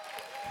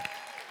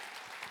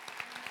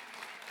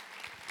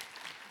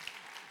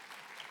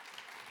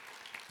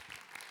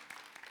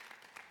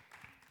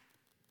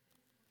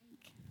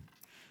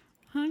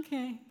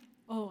Okay.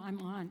 Oh,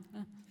 I'm on.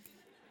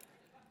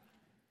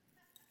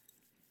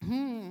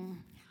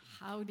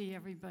 Howdy,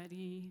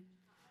 everybody.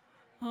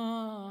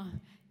 Oh.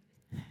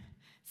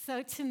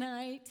 So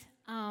tonight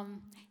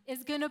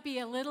is going to be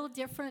a little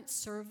different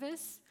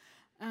service.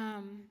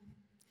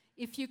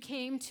 If you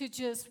came to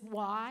just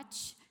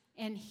watch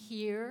and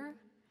hear,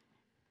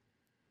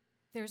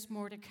 there's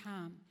more to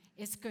come.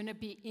 It's going to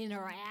be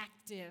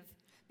interactive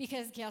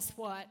because guess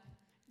what?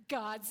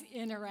 God's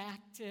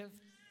interactive.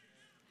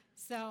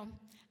 So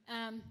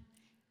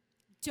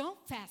don't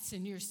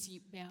fasten your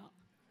seatbelt.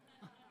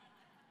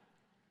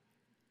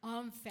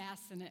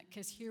 Unfasten it,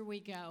 because here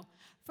we go.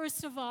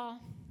 First of all,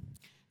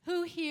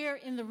 who here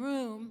in the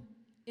room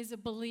is a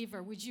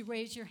believer? Would you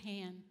raise your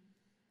hand?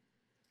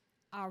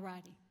 All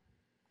righty.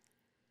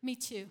 Me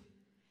too.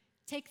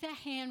 Take that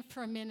hand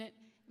for a minute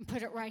and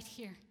put it right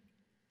here.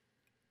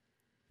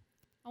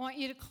 I want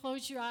you to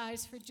close your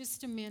eyes for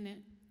just a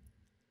minute.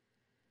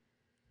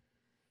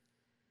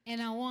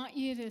 And I want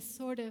you to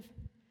sort of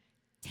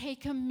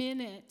take a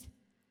minute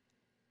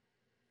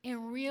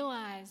and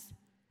realize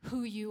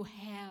who you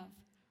have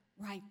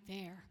right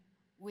there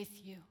with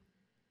you.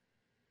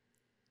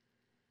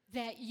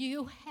 That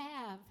you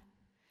have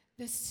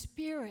the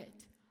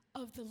Spirit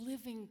of the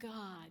living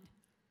God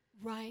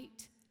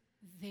right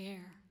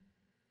there.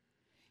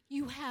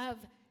 You have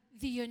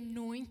the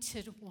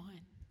Anointed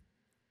One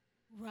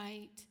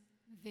right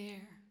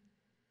there.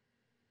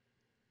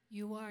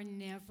 You are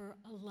never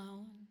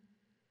alone.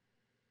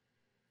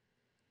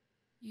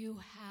 You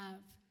have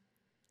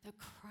the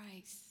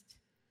Christ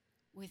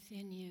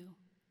within you,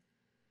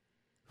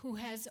 who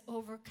has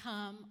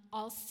overcome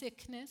all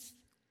sickness,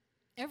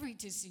 every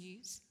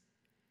disease,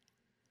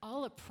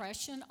 all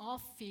oppression,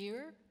 all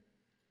fear.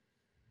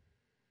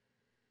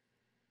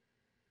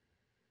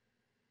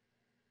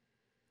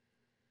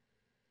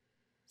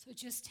 So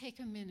just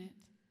take a minute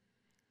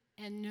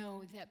and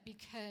know that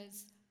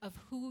because of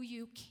who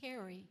you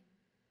carry,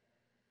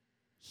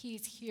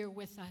 He's here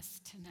with us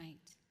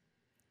tonight.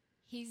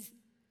 He's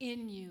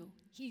in you,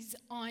 He's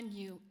on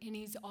you, and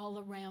He's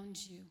all around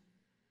you.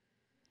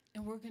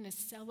 And we're going to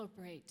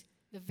celebrate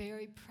the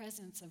very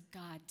presence of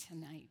God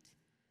tonight.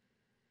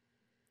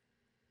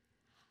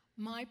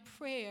 My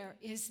prayer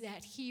is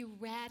that He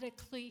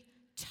radically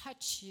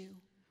touch you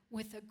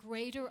with a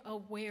greater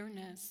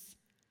awareness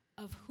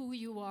of who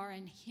you are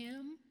in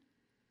Him,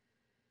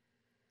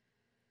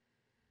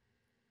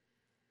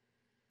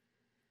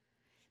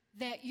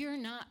 that you're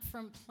not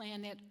from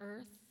planet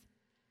Earth,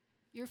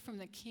 you're from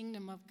the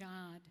kingdom of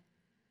God.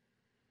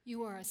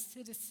 You are a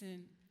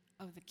citizen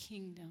of the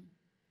kingdom,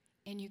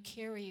 and you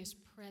carry His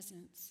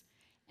presence.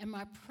 And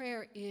my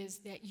prayer is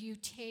that you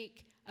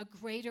take a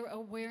greater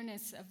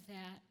awareness of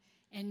that,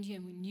 and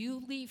when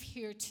you leave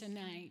here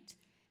tonight,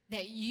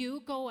 that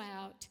you go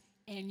out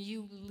and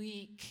you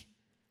leak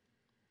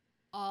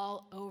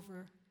all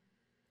over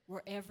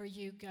wherever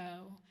you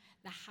go,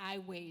 the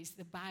highways,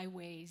 the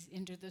byways,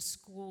 into the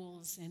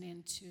schools and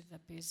into the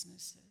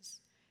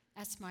businesses.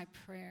 That's my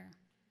prayer,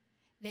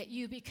 that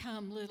you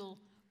become little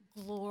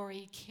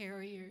glory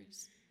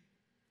carriers,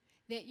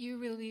 that you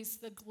release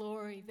the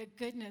glory, the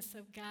goodness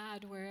of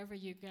God wherever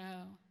you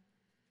go,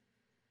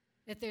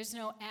 that there's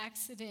no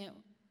accident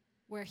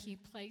where He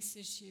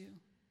places you,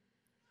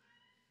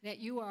 that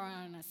you are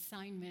on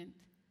assignment.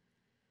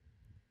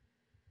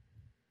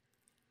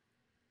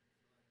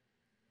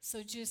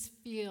 So just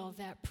feel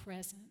that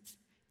presence.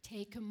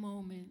 Take a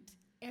moment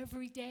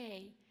every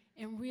day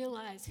and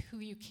realize who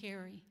you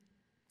carry.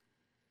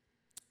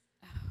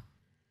 Oh,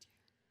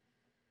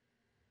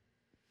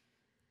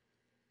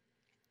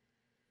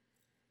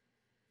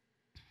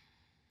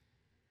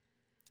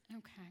 dear.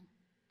 Okay.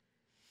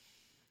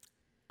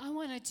 I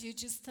want to do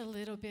just a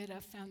little bit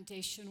of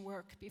foundation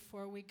work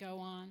before we go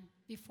on,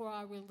 before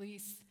I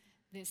release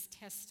this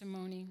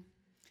testimony.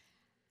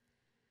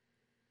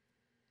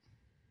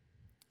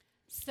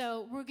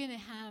 So we're going to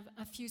have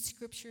a few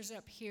scriptures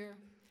up here,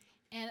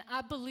 and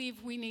I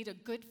believe we need a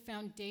good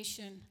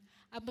foundation.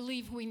 I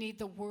believe we need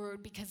the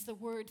Word because the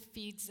Word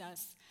feeds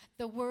us.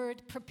 The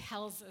Word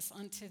propels us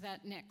onto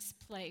that next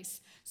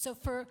place. So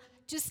for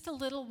just a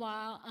little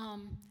while,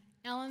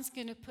 Ellen's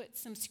going to put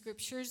some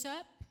scriptures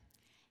up,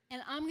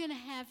 and I'm going to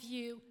have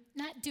you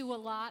not do a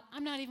lot.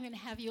 I'm not even going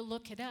to have you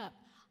look it up.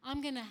 I'm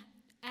going to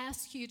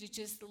ask you to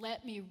just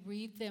let me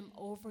read them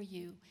over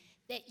you,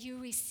 that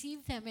you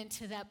receive them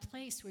into that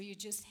place where you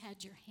just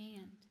had your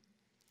hand.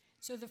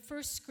 So the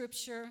first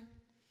scripture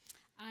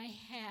I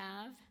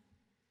have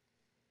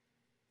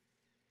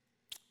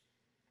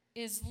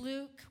is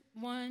Luke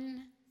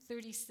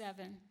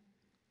 1:37.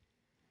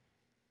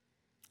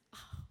 Oh,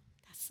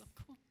 that's so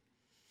cool.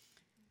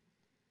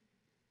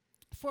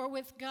 For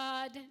with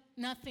God,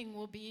 nothing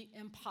will be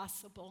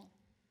impossible.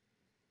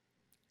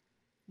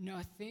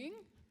 Nothing,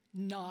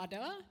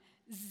 nada,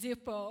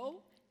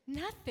 zippo,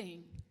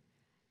 nothing.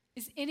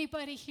 Is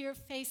anybody here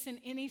facing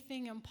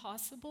anything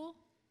impossible?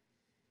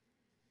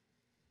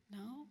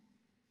 No?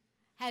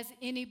 Has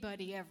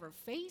anybody ever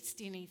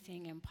faced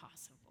anything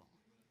impossible?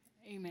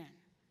 Amen.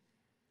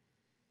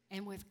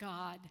 And with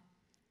God,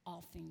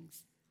 all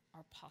things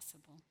are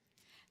possible.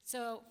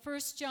 So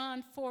 1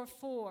 John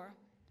 4:4,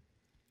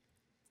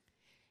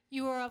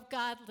 you are of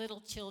God,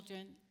 little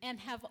children, and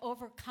have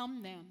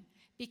overcome them,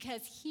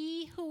 because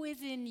he who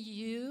is in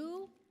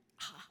you,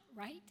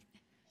 right?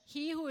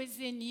 He who is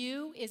in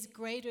you is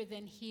greater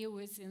than he who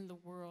is in the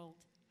world.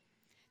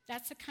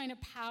 That's the kind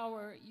of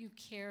power you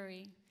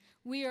carry.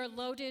 We are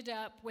loaded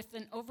up with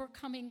an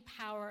overcoming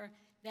power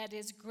that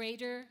is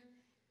greater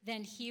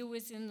than he who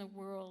is in the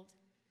world.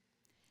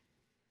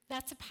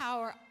 That's a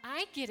power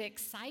I get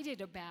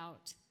excited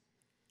about.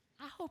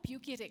 I hope you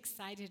get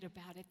excited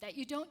about it, that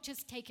you don't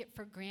just take it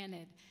for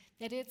granted,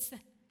 that it's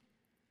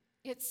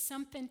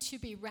something to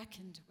be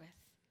reckoned with.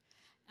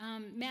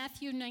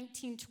 Matthew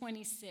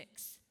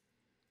 19:26.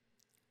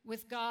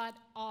 With God,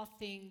 all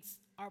things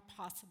are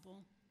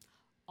possible.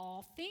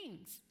 All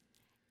things.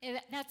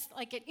 And that's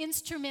like an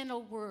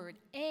instrumental word,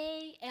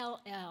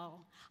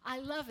 A-L-L. I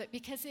love it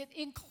because it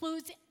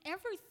includes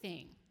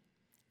everything.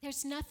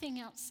 There's nothing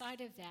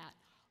outside of that.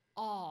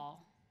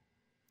 All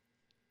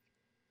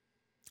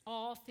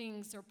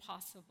things are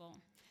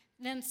possible.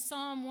 Then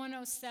Psalm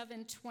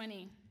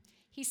 107:20.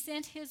 He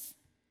sent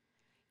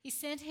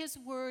his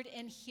word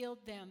and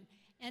healed them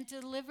and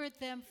delivered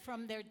them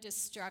from their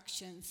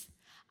destructions.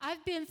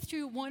 I've been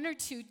through one or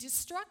two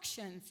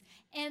destructions,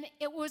 and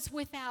it was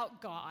without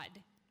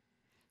God.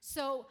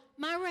 So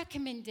my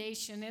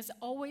recommendation is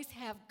always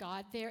have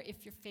God there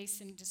if you're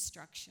facing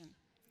destruction.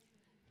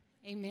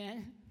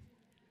 Amen.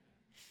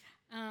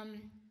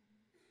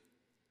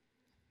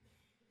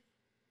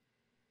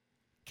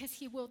 Because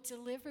he will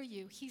deliver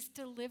you. He's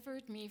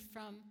delivered me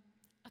from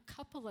a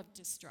couple of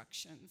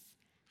destructions.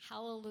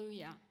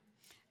 Hallelujah.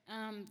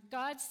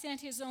 God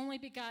sent his only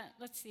begotten,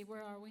 let's see,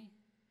 where are we?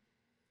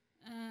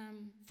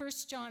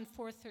 1 John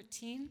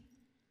 4:13.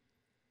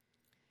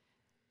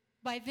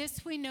 By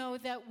this we know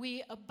that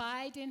we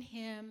abide in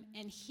him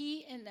and he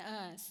in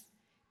us,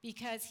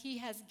 because he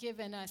has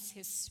given us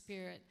his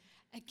Spirit.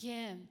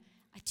 Again,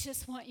 I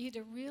just want you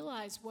to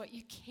realize what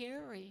you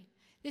carry.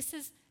 This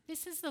is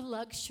the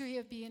luxury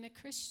of being a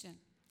Christian.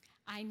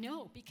 I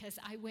know, because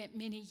I went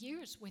many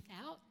years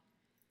without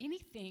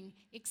anything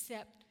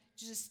except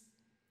just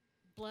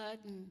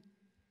blood and,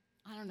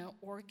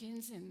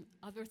 organs and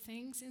other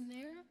things in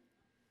there,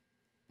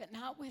 but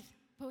not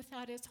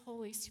without his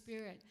Holy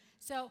Spirit.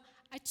 So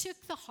I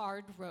took the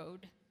hard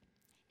road,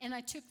 and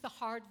I took the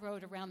hard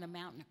road around the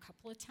mountain a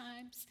couple of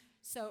times.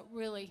 So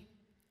really,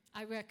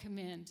 I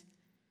recommend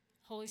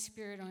Holy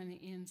Spirit on the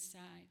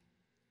inside.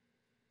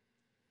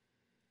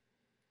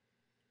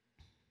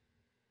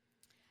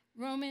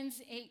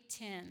 Romans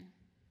 8:10.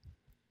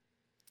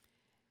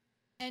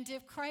 And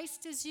if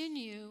Christ is in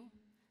you,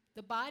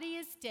 the body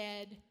is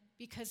dead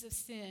because of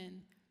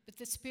sin, but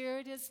the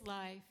Spirit is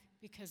life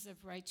because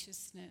of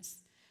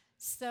righteousness.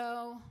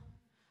 So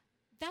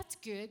that's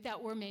good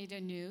that we're made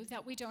anew,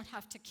 that we don't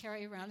have to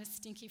carry around a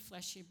stinky,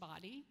 fleshy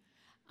body,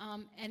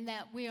 and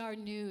that we are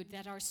new,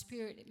 that our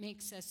spirit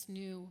makes us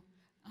new,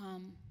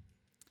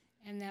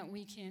 and that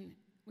we can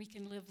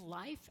live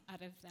life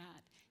out of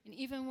that. And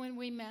even when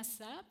we mess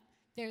up,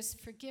 there's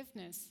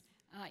forgiveness.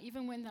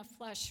 Even when the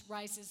flesh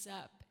rises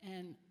up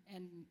and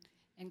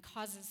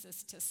causes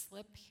us to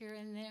slip here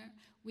and there,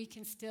 we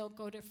can still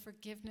go to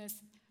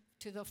forgiveness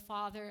to the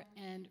Father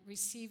and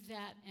receive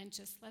that and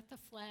just let the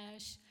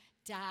flesh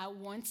die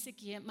once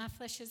again. My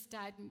flesh has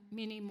died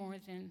many more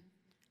than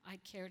I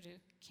care to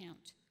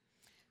count.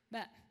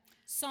 But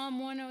Psalm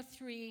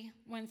 103,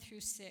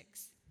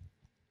 1-6.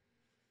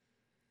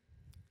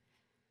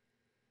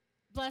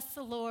 Bless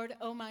the Lord,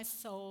 O my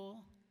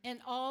soul,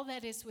 and all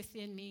that is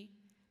within me.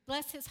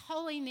 Bless his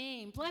holy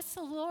name. Bless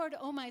the Lord,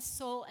 O my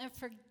soul, and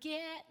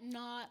forget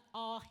not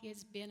all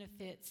his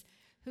benefits,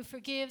 who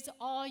forgives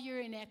all your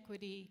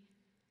iniquity,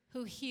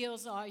 who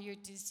heals all your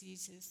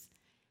diseases.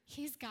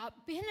 He's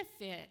got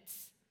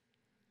benefits,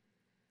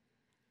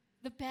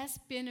 the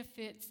best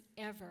benefits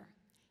ever.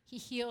 He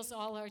heals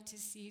all our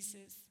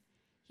diseases.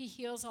 He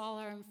heals all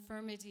our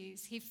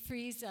infirmities. He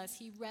frees us.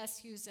 He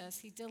rescues us.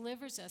 He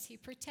delivers us. He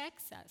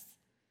protects us.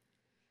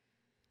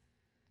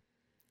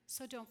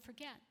 So don't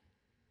forget.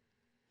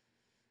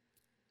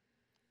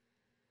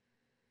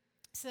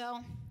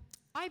 So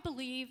I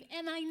believe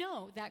and I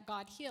know that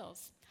God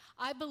heals.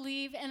 I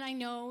believe and I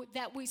know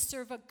that we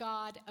serve a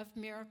God of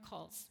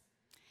miracles,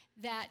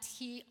 that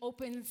he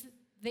opens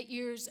the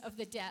ears of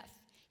the deaf.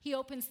 He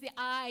opens the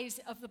eyes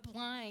of the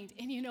blind.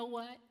 And you know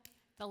what?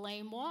 The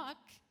lame walk.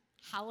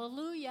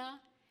 Hallelujah.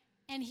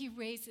 And he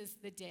raises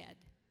the dead.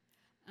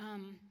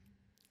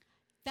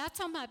 That's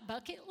on my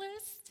bucket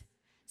list.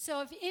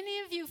 So if any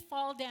of you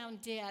fall down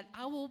dead,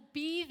 I will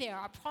be there,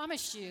 I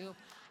promise you.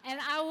 And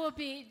I will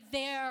be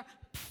there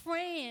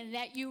praying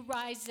that you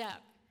rise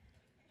up.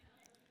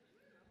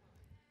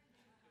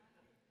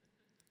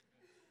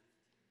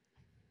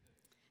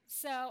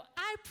 So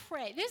I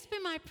pray, this has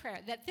been my prayer,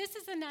 that this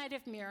is a night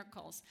of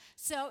miracles.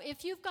 So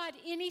if you've got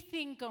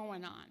anything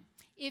going on,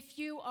 if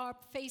you are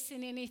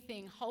facing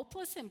anything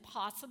hopeless,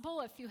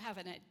 impossible, if you have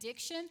an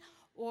addiction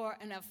or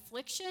an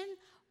affliction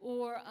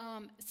or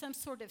some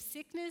sort of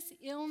sickness,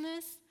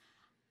 illness,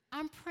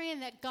 I'm praying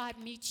that God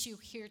meets you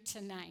here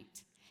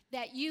tonight,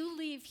 that you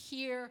leave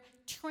here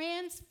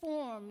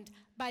transformed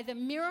by the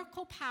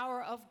miracle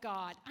power of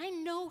God. I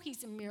know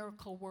he's a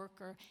miracle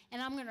worker,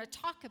 and I'm going to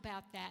talk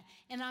about that,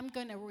 and I'm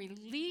going to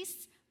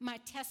release my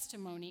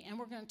testimony, and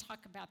we're going to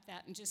talk about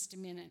that in just a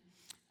minute.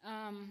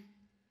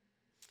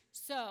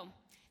 So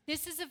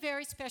this is a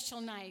very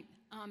special night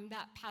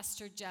that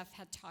Pastor Jeff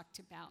had talked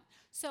about.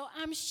 So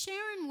I'm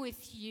sharing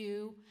with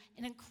you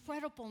an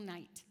incredible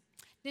night.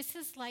 This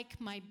is like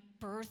my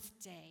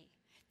birthday.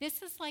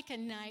 This is like a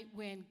night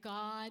when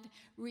God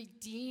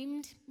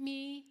redeemed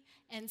me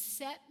and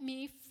set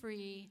me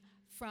free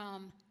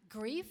from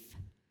grief,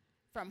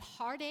 from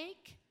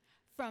heartache,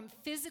 from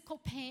physical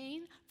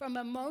pain, from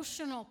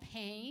emotional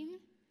pain.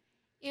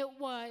 It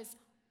was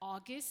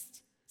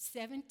August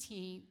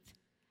 17th,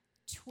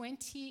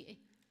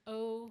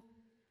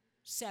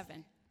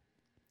 2007.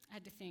 I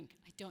had to think.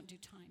 I don't do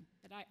time,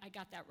 but I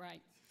got that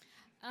right.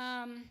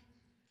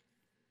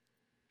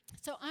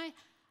 So I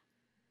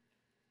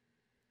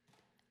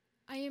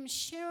am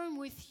sharing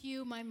with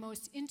you my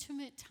most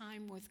intimate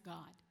time with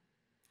God.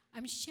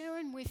 I'm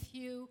sharing with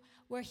you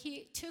where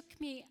he took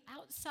me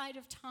outside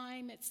of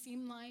time, it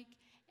seemed like,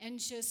 and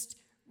just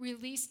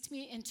released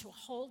me into a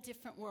whole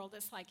different world.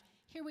 It's like,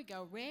 here we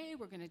go, Ray,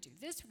 we're going to do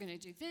this, we're going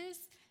to do this,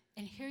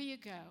 and here you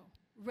go,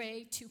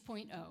 Ray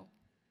 2.0.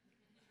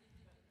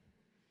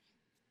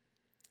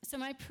 So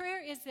my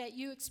prayer is that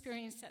you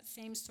experience that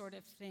same sort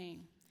of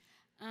thing.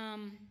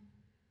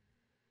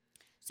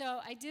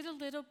 So I did a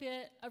little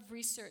bit of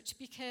research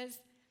because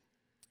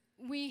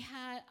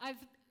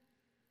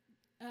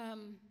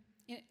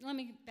let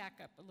me back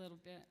up a little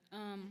bit.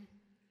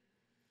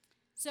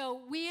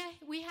 So we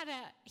had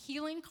a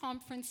healing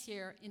conference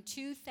here in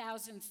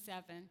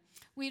 2007.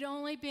 We'd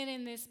only been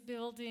in this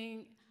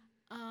building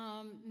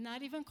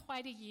not even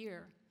quite a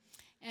year.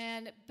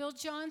 And Bill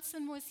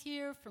Johnson was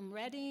here from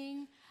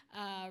Reading,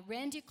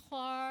 Randy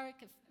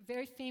Clark, a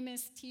very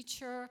famous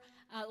teacher,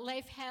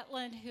 Leif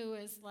Hetland, who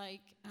is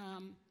like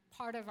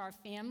part of our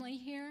family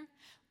here.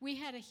 We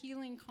had a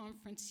healing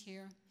conference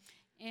here.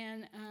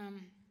 And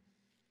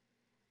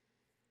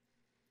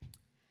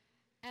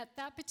at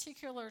that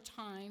particular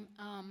time,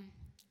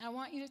 I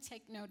want you to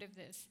take note of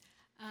this.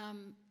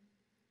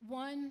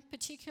 One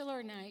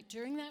particular night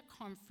during that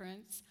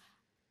conference,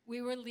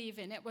 we were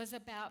leaving. It was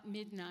about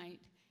midnight.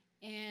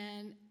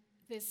 And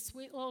this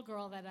sweet little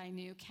girl that I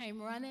knew came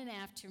running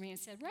after me and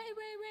said, Ray,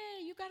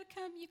 you gotta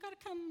come,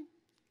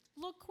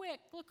 look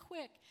quick.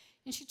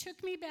 And she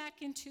took me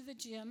back into the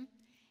gym,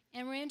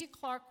 and Randy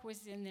Clark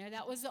was in there.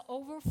 That was the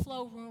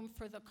overflow room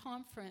for the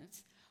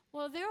conference.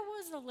 Well, there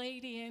was a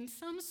lady in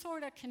some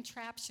sort of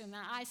contraption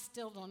that I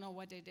still don't know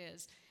what it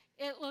is.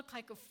 It looked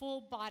like a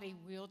full-body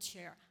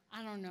wheelchair.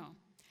 I don't know.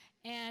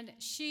 And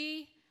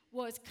she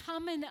was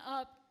coming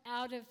up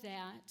out of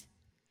that,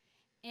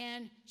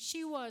 and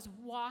she was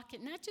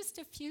walking, not just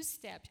a few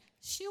steps,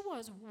 she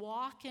was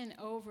walking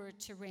over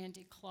to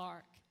Randy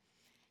Clark.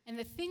 And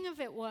the thing of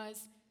it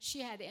was,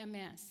 she had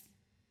MS.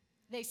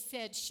 They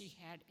said she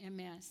had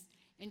MS.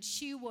 And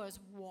she was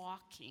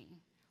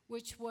walking,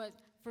 which was,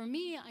 for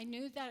me, I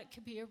knew that it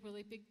could be a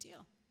really big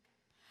deal.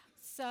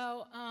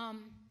 So I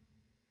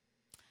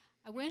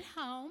went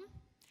home,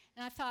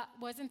 and I thought,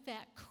 wasn't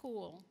that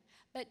cool?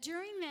 But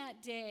during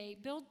that day,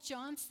 Bill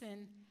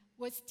Johnson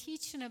was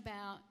teaching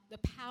about the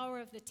power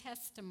of the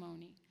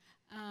testimony,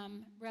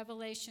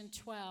 Revelation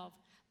 12.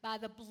 By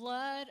the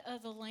blood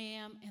of the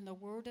Lamb and the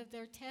word of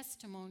their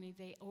testimony,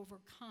 they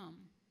overcome.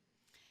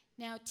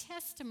 Now,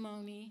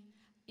 testimony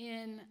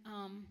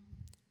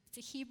it's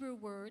a Hebrew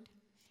word,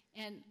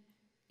 and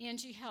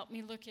Angie helped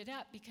me look it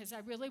up because I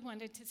really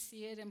wanted to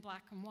see it in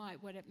black and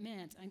white, what it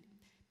meant.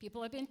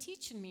 People have been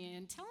teaching me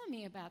and telling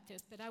me about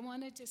this, but I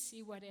wanted to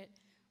see what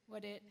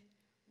it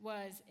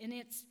was. And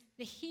it's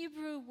the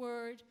Hebrew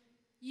word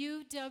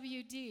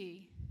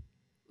UWD,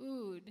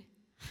 ood.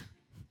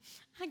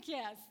 I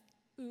guess,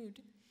 ood.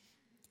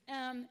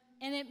 And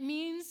it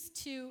means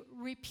to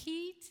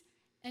repeat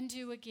and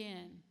do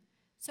again.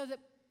 So that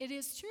it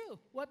is true.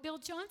 What Bill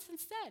Johnson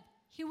said,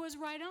 he was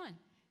right on.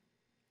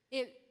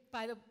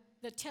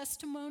 The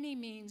testimony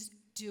means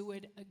do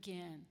it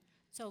again.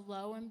 So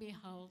lo and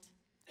behold,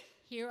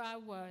 here I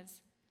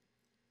was.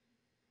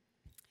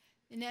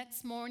 The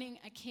next morning,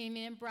 I came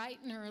in bright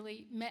and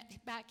early,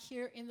 met back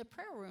here in the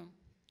prayer room.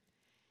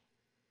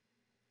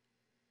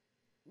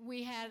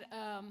 We had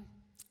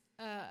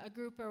a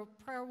group of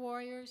prayer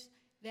warriors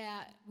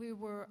that we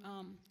were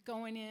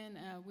going in.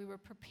 We were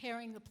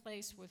preparing the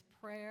place with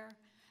prayer.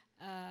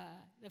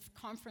 The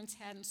conference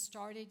hadn't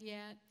started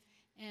yet,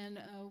 and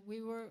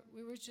we were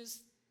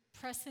just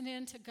pressing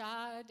into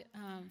God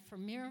for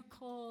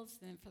miracles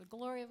and for the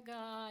glory of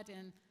God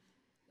and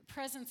the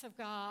presence of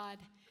God.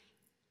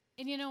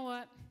 And you know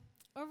what?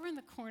 Over in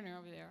the corner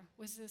over there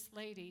was this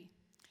lady,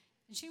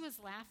 and she was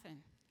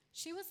laughing.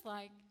 She was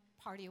like,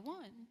 party of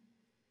one.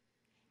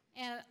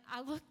 And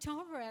I looked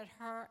over at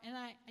her, and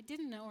I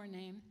didn't know her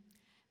name,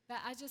 but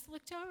I just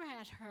looked over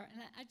at her,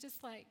 and I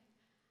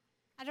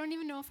I don't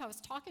even know if I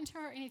was talking to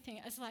her or anything.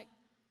 I was like,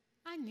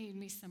 I need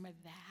me some of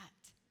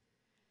that.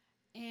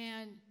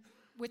 And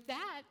with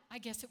that, I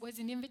guess it was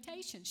an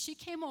invitation. She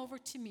came over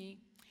to me,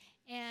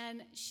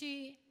 and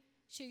she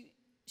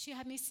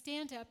had me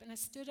stand up, and I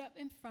stood up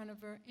in front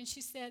of her, and she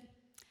said,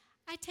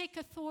 I take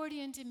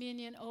authority and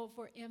dominion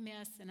over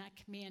MS, and I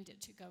command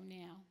it to go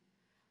now.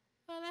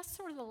 Well, that's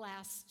sort of the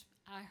last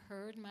I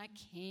heard. My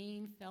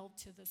cane fell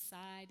to the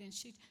side, and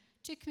she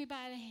took me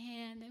by the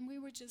hand, and we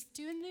were just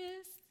doing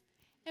this,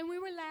 and we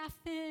were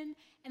laughing.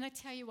 And I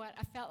tell you what,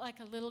 I felt like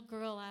a little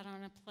girl out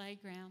on a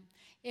playground.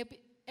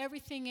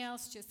 Everything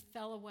else just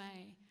fell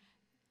away.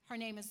 Her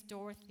name is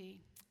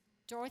Dorothy.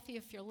 Dorothy,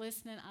 if you're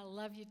listening, I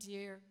love you,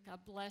 dear. God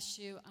bless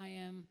you. I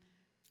am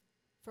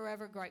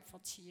forever grateful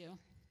to you.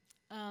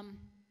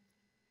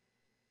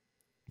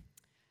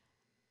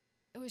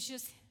 It was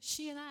just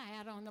she and I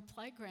out on the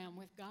playground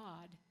with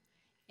God.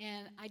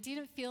 And I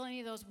didn't feel any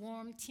of those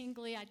warm,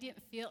 tingly, I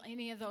didn't feel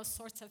any of those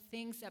sorts of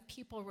things that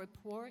people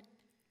report.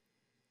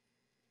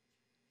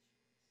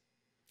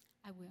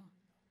 I will.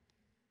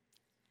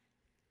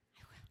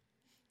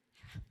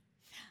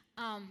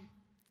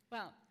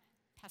 Well,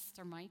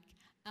 Pastor Mike,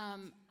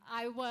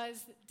 I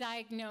was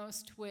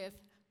diagnosed with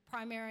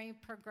primary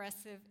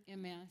progressive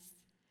MS,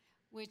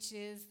 which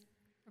is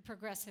a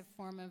progressive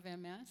form of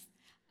MS.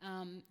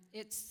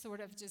 It's sort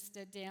of just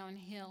a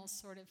downhill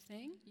sort of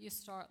thing. You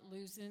start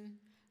losing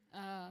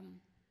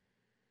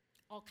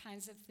all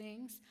kinds of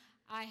things.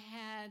 I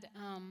had,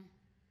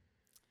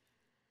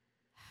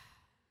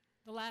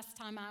 the last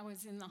time I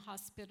was in the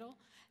hospital,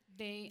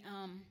 they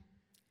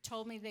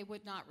told me they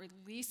would not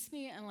release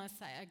me unless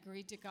I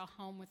agreed to go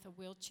home with a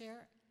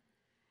wheelchair.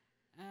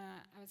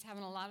 I was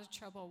having a lot of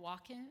trouble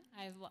walking.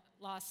 I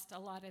lost a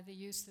lot of the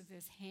use of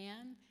this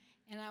hand,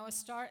 and I was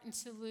starting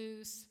to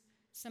lose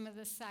some of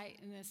the sight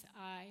in this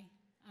eye.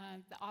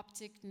 The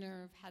optic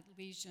nerve had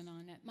lesion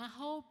on it. My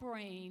whole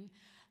brain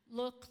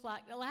looked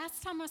like, the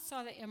last time I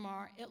saw the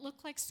MR, it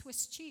looked like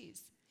Swiss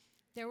cheese.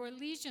 There were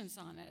lesions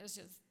on it. It was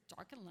just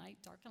dark and light,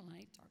 dark and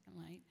light, dark and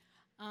light.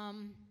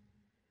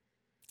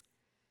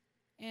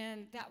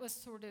 And that was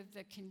sort of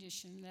the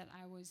condition that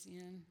I was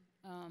in.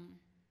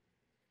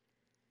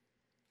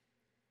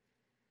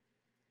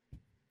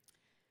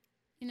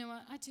 You know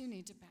what? I do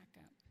need to back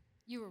up.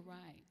 You were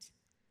right.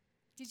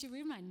 Did you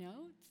read my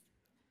notes?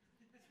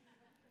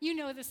 You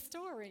know the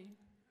story.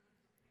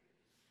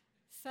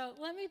 So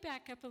let me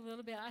back up a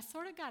little bit. I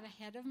sort of got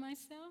ahead of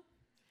myself.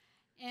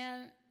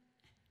 And,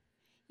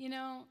 you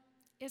know,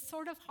 it's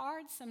sort of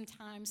hard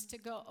sometimes to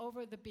go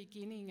over the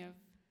beginning of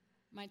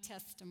my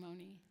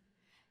testimony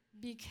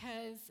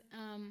because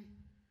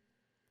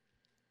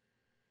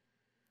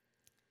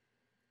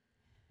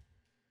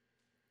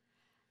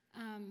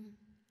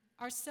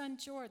our son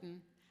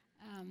Jordan,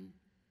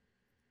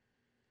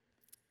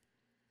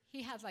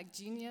 he had like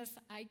genius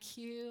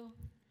IQ.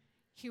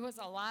 He was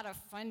a lot of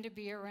fun to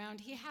be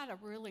around. He had a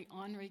really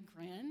ornery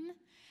grin.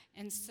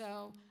 And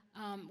so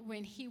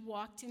when he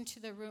walked into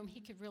the room, he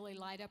could really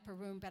light up a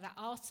room. But I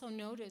also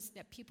noticed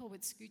that people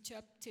would scooch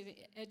up to the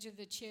edge of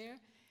the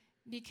chair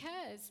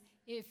because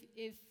if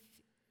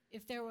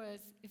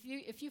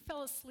you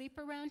fell asleep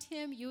around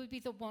him, you would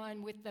be the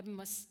one with the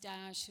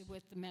mustache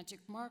with the magic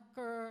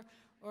marker,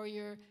 or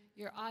your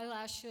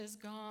eyelashes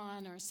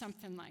gone, or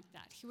something like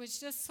that. He was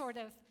just sort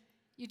of,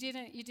 you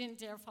didn't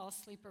dare fall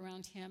asleep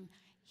around him.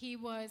 He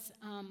was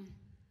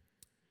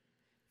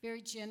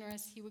very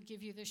generous. He would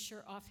give you the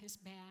shirt off his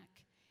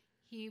back.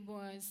 He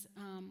was,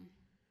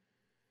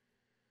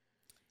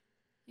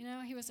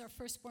 he was our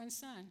firstborn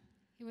son.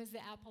 He was the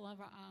apple of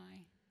our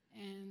eye.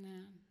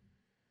 And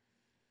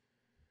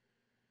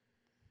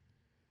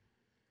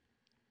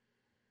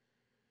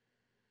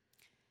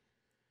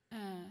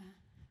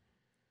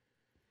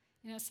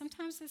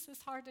sometimes this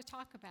is hard to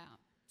talk about.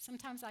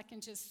 Sometimes I can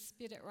just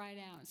spit it right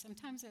out.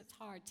 Sometimes it's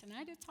hard.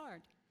 Tonight it's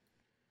hard.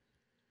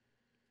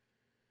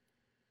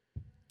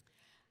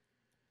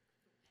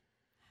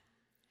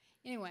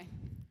 Anyway,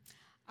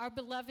 our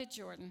beloved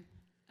Jordan,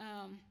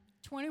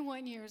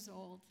 21 years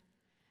old,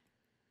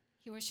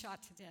 he was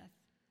shot to death.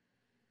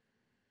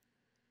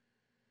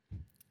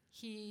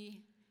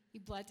 He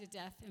bled to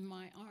death in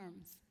my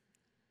arms.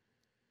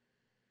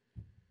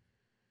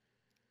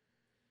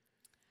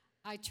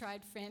 I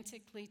tried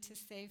frantically to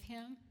save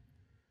him.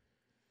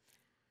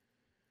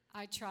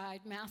 I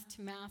tried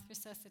mouth-to-mouth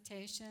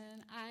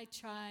resuscitation. I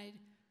tried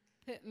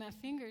putting my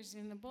fingers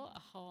in the bullet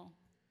hole.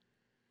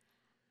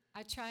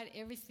 I tried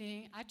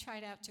everything. I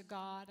cried out to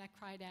God. I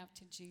cried out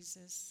to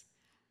Jesus.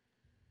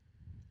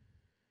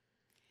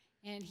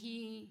 And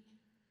he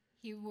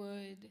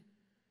would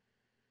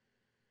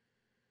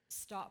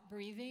stop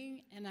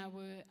breathing, and I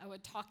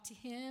would talk to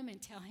him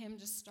and tell him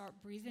to start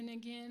breathing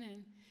again.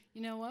 And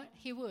you know what?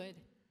 He would.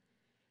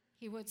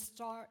 He would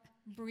start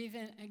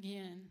breathing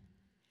again.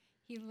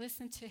 He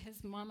listened to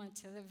his mama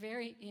to the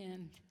very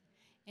end,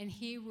 and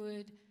he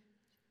would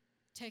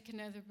take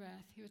another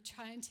breath. He would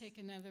try and take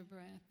another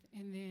breath,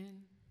 and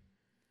then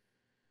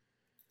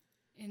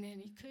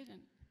he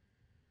couldn't.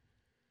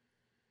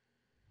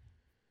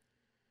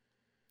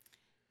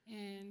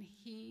 and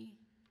he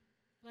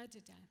bled to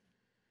death.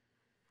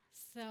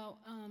 So,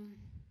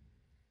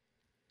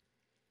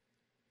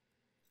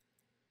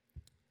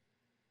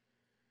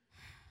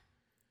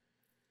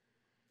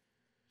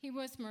 he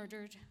was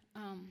murdered.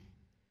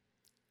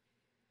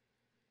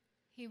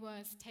 He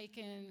was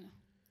taken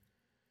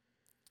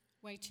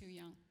way too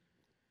young.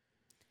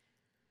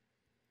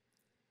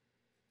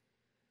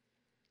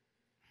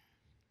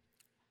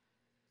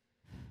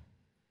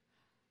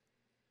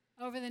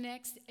 Over the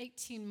next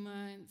 18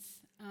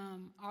 months,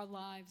 our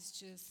lives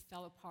just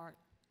fell apart.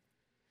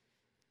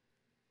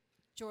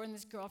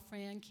 Jordan's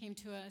girlfriend came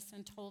to us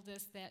and told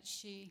us that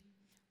she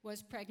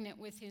was pregnant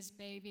with his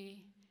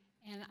baby,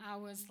 and I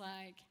was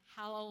like,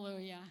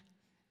 hallelujah,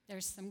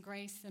 there's some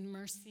grace and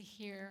mercy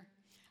here.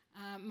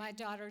 My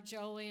daughter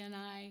Jolie and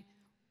I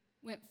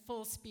went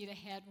full speed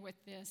ahead with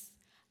this.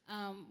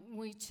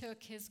 We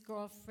took his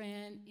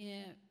girlfriend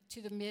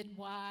to the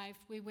midwife.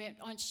 We went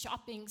on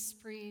shopping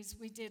sprees.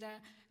 We did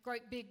a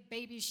great big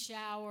baby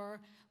shower.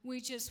 We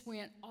just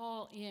went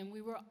all in.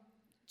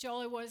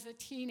 Jolie was a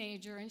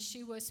teenager, and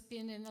she was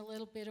spending a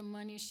little bit of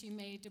money she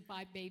made to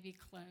buy baby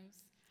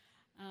clothes.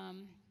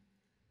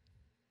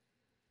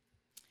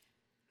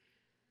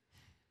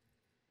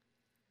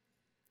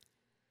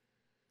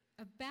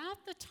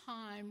 About the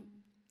time,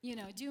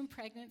 doing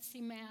pregnancy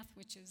math,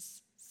 which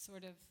is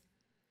sort of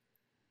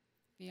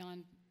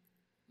beyond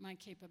my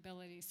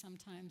capabilities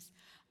sometimes.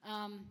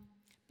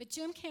 But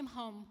Jim came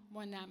home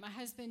one night, my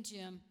husband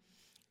Jim,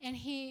 and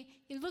he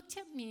looked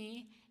at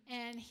me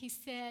and he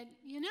said,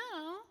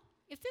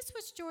 if this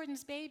was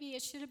Jordan's baby,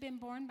 it should have been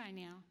born by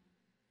now.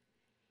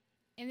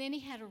 And then he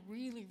had a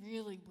really,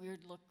 really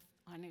weird look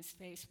on his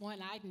face, one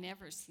I'd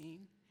never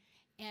seen,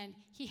 and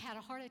he had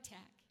a heart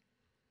attack.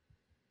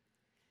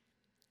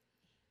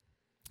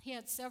 He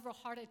had several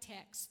heart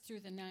attacks through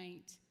the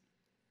night.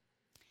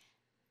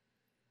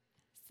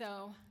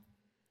 So,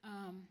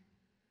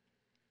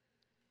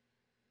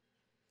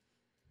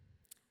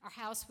 our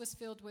house was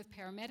filled with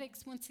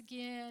paramedics once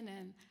again,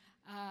 and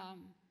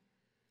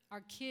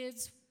our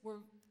kids were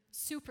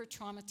super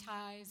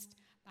traumatized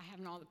by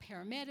having all the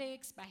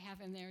paramedics, by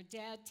having their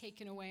dad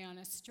taken away on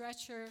a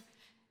stretcher.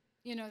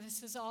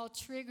 This is all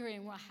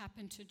triggering what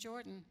happened to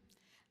Jordan.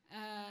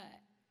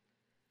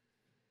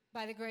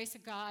 By the grace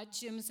of God,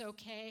 Jim's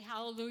okay.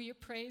 Hallelujah,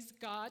 praise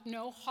God.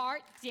 No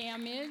heart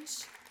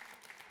damage.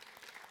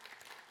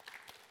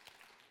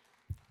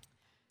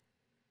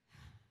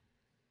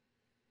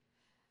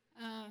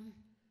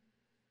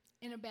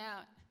 And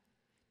about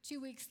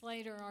 2 weeks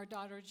later, our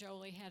daughter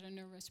Jolie had a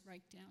nervous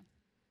breakdown.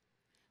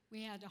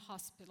 We had to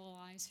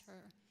hospitalize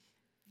her.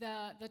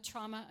 The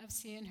trauma of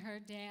seeing her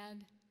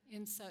dad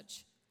in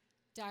such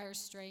dire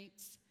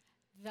straits,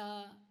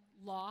 the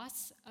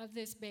loss of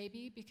this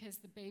baby, because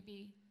the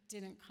baby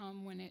didn't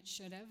come when it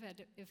should have,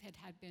 if it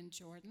had been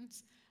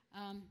Jordan's,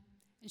 and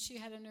she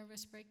had a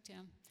nervous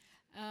breakdown.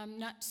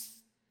 Not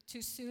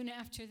too soon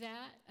after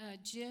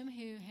that, Jim,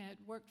 who had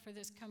worked for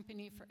this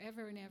company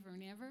forever and ever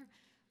and ever,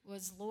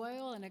 was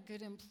loyal and a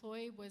good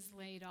employee, was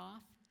laid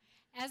off.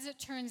 As it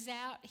turns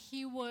out,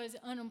 he was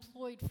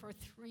unemployed for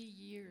 3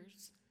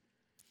 years.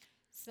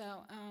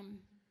 So,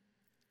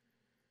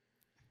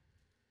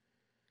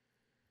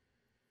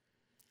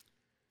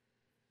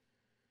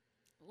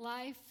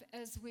 life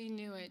as we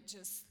knew it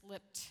just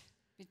slipped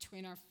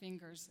between our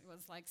fingers. It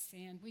was like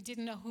sand. We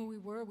didn't know who we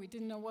were. We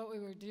didn't know what we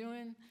were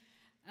doing.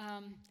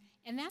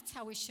 And that's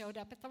how we showed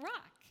up at the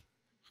Rock.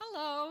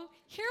 Hello,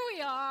 here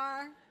we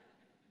are.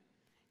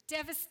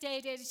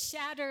 Devastated,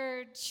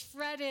 shattered,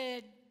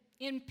 shredded,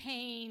 in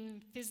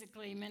pain,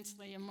 physically,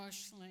 mentally,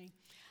 emotionally.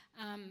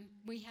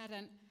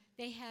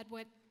 They had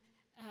what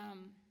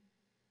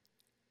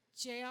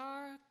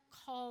JR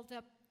called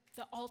up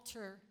the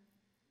altar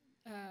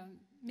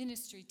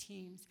ministry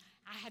teams.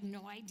 I had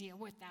no idea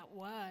what that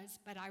was,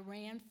 but I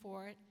ran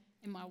for it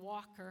in my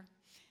walker.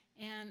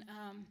 And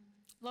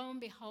lo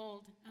and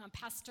behold,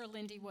 Pastor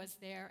Lindy was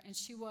there, and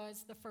she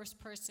was the first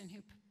person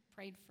who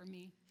prayed for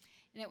me.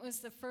 And it was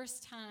the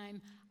first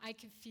time I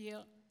could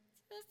feel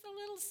just a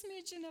little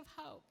smidgen of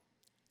hope,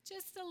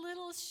 just a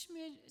little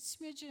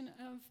smidgen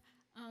of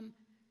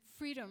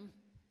freedom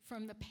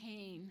from the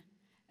pain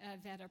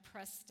that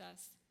oppressed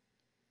us.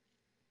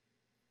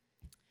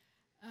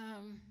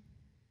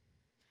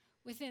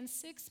 Within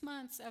 6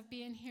 months of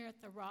being here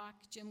at the Rock,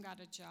 Jim got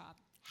a job.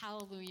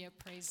 Hallelujah,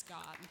 praise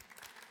God.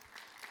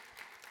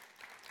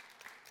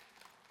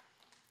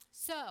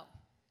 So,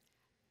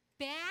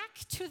 back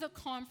to the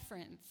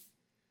conference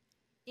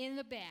in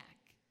the back.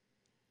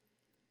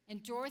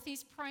 And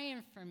Dorothy's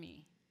praying for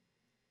me.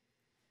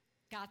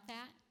 Got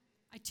that?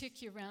 I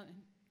took you around,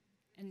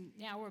 and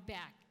now we're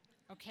back,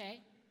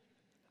 okay?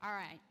 All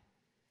right.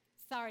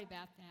 Sorry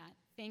about that.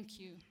 Thank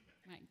you,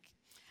 Mike.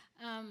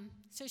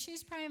 So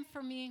she's praying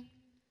for me.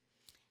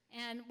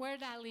 And where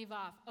did I leave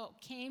off? Oh,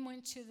 Cain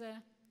went to the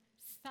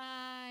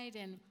side,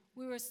 and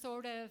we were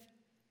sort of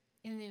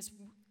in this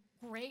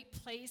great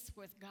place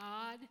with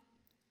God.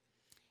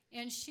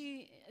 And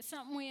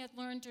something we had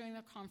learned during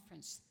the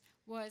conference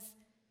was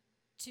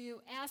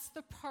to ask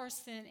the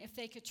person if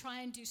they could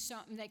try and do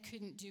something they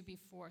couldn't do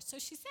before. So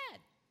she said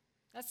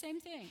that same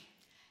thing.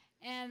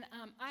 And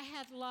I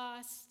had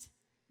lost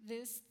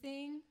this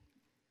thing,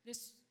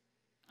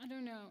 I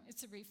don't know,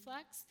 it's a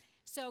reflex.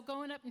 So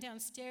going up and down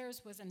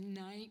stairs was a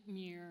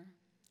nightmare.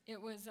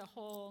 It was a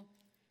whole,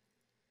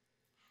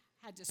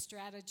 had to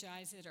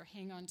strategize it or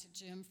hang on to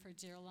Jim for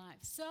dear life.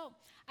 So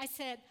I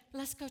said,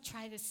 let's go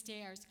try the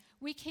stairs.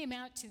 We came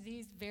out to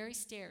these very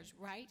stairs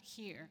right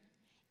here,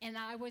 and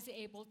I was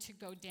able to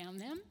go down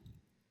them.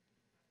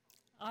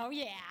 Oh,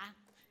 yeah.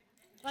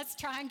 Let's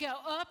try and go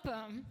up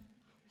them.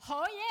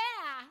 Oh,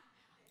 yeah.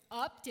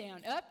 Up,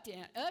 down, up,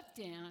 down, up,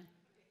 down.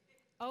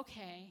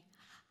 Okay.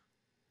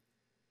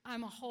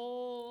 I'm a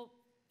whole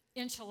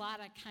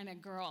enchilada kind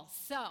of girl.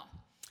 So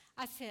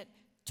I said,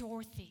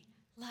 Dorothy,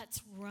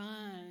 let's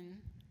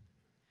run.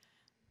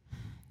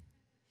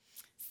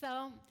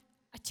 So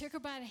I took her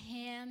by the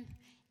hand,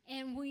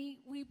 and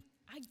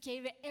I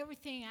gave it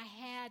everything I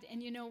had,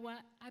 and you know what?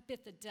 I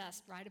bit the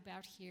dust right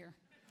about here.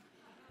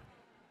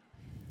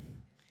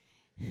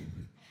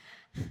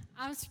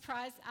 I'm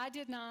surprised I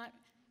did not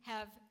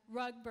have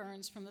rug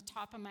burns from the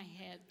top of my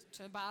head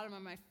to the bottom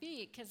of my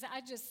feet, because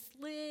I just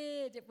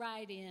slid it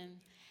right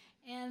in.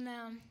 And,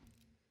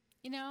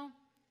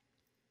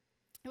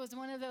 it was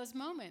one of those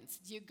moments.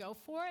 Do you go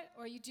for it,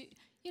 or you do?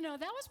 That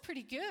was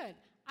pretty good.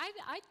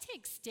 I'd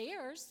take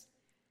stairs.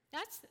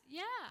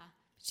 Yeah.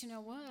 But you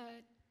know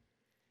what?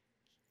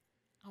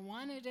 I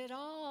wanted it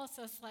all,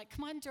 so it's like,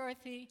 come on,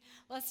 Dorothy,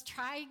 let's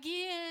try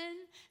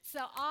again. So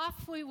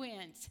off we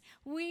went.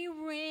 We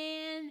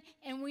ran,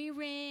 and we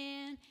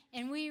ran,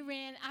 and we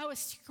ran. I was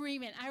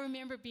screaming. I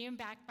remember being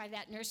back by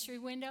that nursery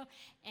window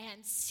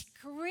and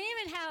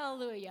screaming,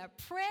 hallelujah,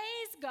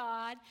 praise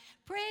God,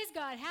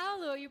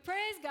 hallelujah,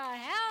 praise God,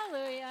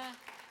 hallelujah,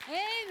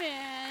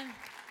 amen.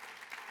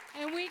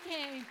 And we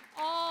came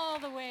all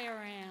the way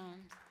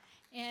around.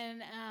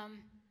 And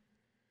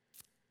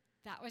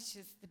that was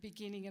just the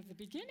beginning of the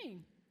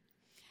beginning.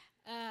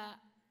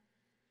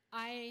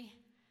 I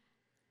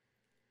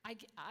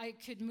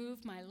could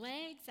move my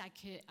legs. I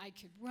could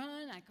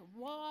run. I could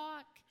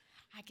walk.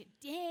 I could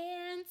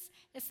dance.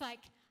 It's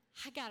like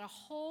I got a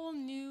whole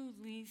new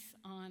lease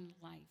on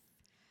life.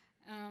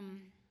 I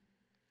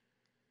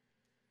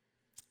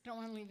don't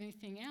want to leave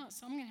anything out,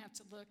 so I'm going to have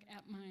to look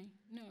at my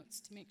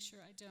notes to make sure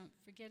I don't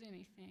forget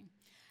anything.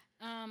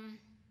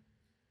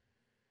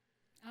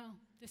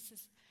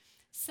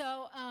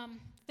 So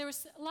there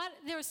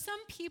were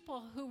some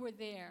people who were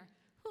there.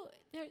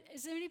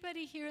 Is there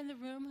anybody here in the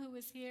room who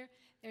was here?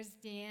 There's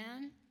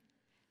Dan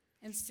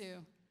and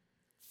Sue.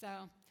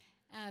 So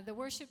the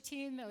worship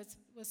team that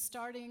was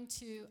starting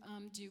to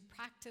do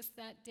practice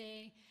that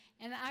day,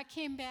 and I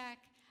came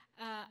back.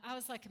 I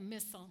was like a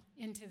missile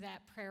into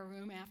that prayer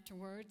room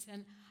afterwards,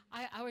 and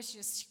I was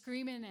just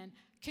screaming and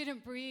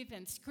couldn't breathe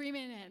and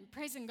screaming and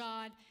praising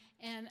God.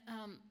 And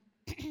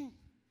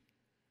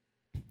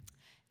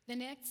the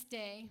next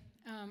day,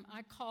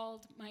 I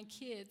called my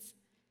kids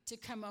to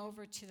come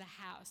over to the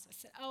house. I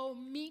said,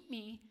 meet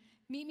me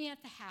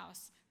at the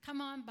house.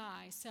 Come on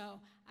by. So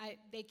I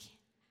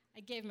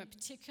gave them a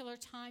particular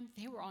time.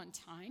 They were on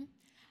time.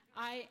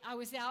 I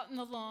was out in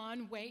the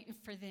lawn waiting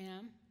for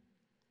them.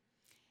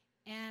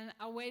 And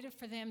I waited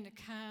for them to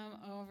come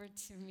over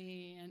to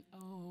me, and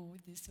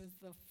this was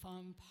the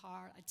fun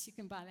part. I took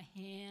them by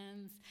the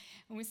hands,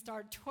 and we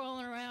started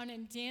twirling around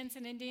and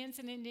dancing and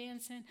dancing and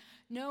dancing.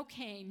 No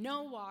cane,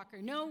 no walker,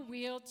 no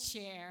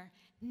wheelchair,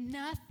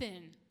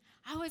 nothing.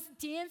 I was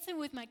dancing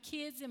with my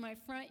kids in my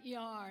front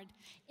yard.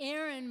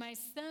 Aaron, my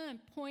son,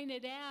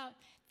 pointed out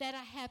that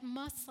I had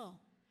muscle.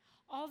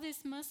 All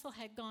this muscle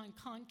had gone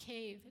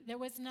concave. There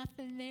was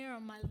nothing there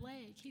on my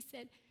leg. He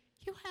said,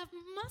 "You have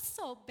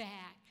muscle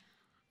back."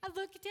 I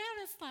look down,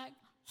 it's like,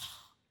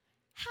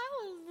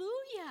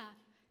 hallelujah,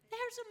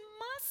 there's a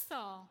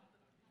muscle.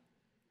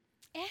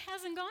 It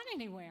hasn't gone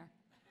anywhere.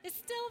 It's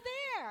still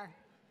there.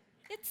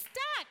 It's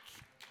stuck.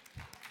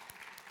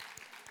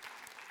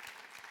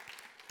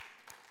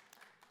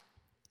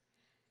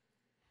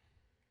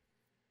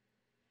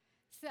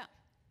 So,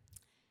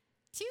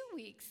 2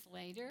 weeks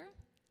later,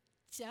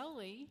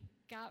 Joey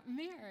got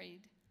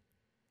married.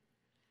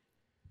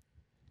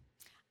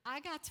 I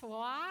got to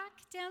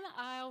walk down the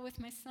aisle with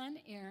my son,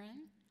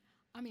 Aaron.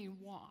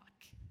 Walk.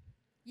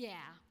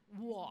 Yeah,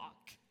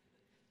 walk.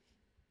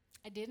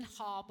 I didn't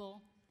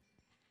hobble.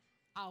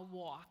 I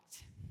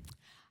walked.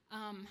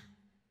 And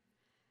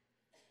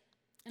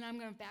I'm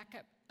going to back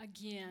up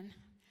again.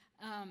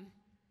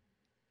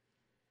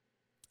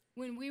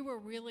 When we were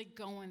really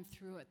going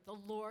through it, the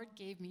Lord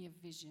gave me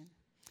a vision.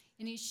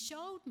 And he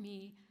showed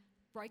me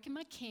breaking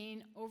my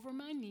cane over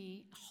my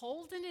knee,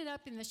 holding it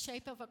up in the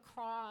shape of a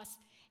cross,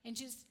 and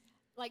just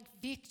like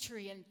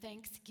victory and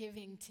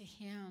thanksgiving to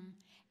him.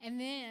 And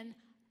then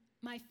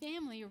my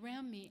family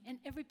around me, and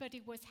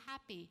everybody was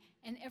happy,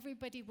 and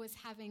everybody was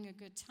having a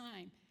good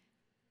time.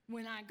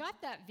 When I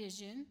got that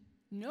vision,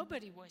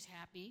 nobody was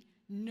happy,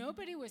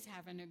 Nobody was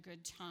having a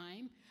good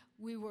time.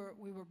 We were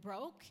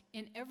broke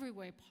in every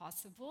way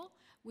possible.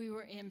 We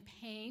were in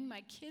pain.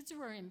 My kids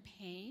were in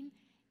pain.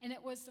 And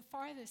it was the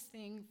farthest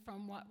thing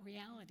from what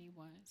reality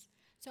was.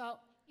 So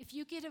if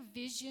you get a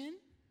vision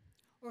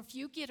or if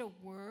you get a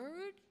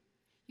word,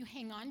 you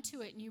hang on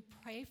to it and you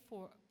pray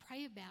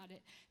about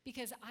it.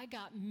 Because I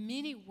got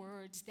many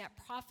words that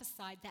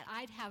prophesied that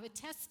I'd have a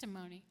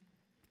testimony.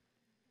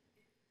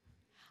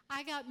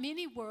 I got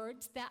many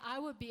words that I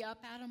would be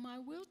up out of my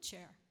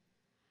wheelchair.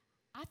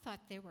 I thought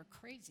they were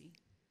crazy.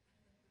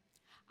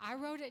 I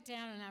wrote it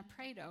down and I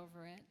prayed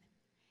over it,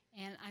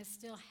 and I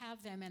still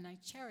have them and I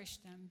cherish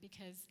them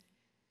because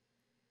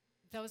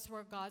those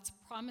were God's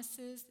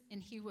promises,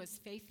 and He was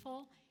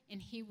faithful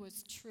and He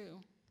was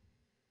true.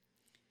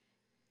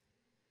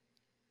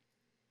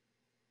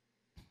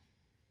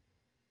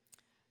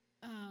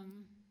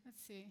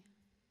 Let's see.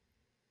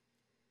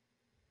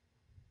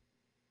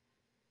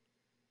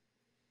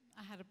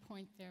 I had a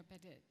point there, but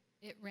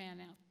it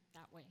ran out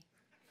that way.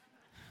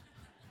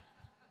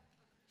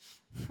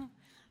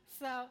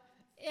 So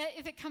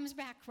if it comes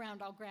back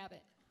around, I'll grab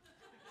it.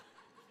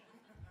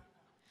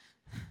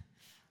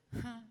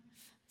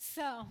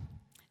 So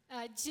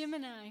Jim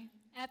and I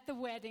at the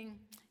wedding,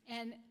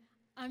 and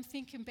I'm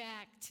thinking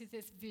back to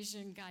this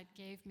vision God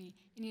gave me.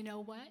 And you know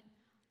what?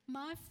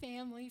 My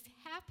family's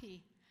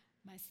happy.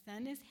 My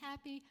son is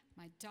happy.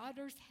 My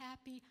daughter's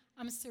happy.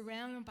 I'm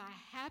surrounded by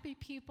happy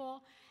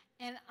people.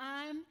 And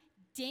I'm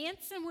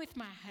dancing with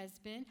my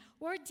husband.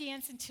 We're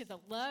dancing to the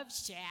Love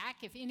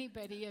Shack, if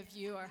anybody of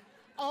you are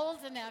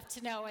old enough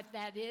to know what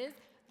that is.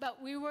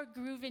 But we were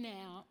grooving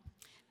out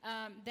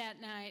that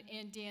night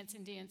and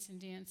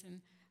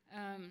dancing.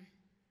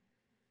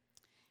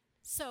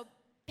 So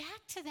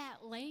back to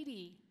that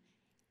lady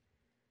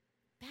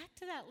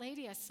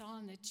I saw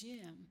in the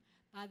gym.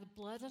 By the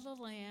blood of the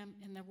Lamb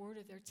and the word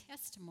of their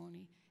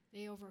testimony,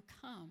 they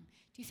overcome.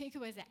 Do you think it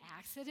was an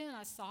accident?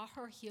 I saw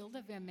her healed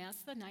of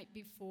MS the night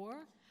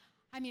before.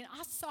 I mean,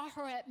 I saw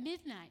her at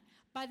midnight.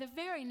 By the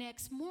very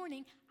next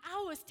morning,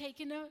 I was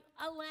taking a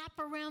lap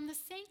around the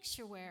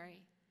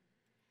sanctuary.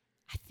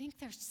 I think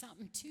there's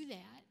something to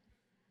that.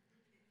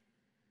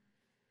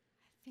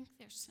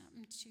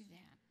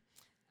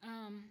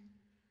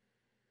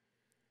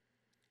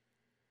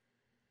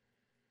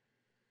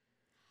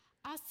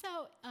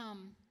 Also,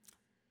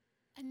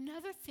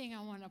 another thing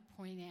I want to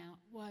point out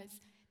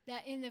was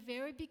that in the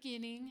very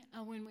beginning,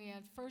 when we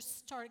had first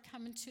started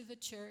coming to the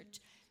church,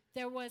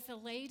 there was a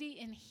lady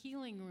in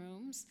healing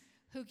rooms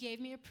who gave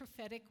me a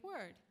prophetic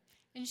word.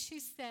 And she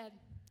said,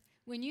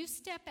 when you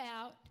step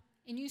out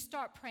and you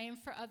start praying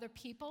for other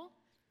people,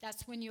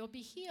 that's when you'll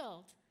be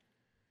healed.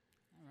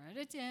 I wrote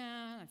it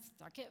down. I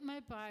stuck it in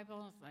my Bible.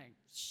 I was like,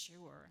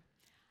 sure.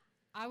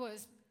 I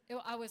was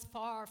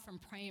far from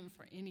praying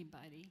for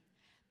anybody.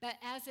 But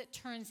as it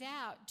turns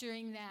out,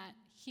 during that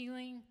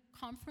healing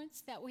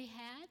conference that we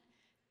had,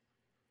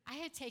 I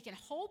had taken a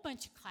whole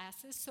bunch of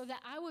classes so that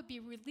I would be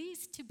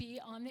released to be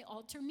on the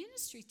altar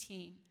ministry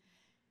team.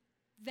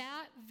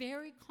 That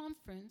very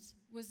conference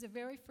was the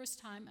very first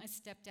time I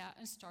stepped out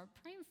and started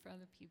praying for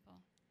other people.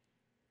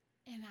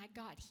 And I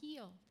got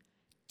healed,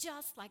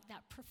 just like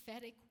that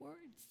prophetic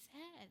word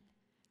said.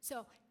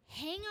 So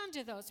hang on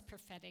to those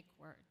prophetic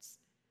words.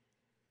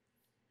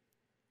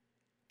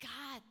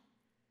 God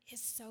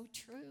is so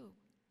true.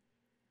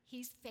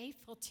 He's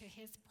faithful to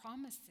His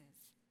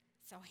promises.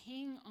 So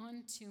hang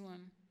on to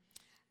Him.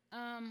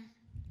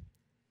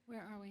 Where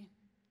are we?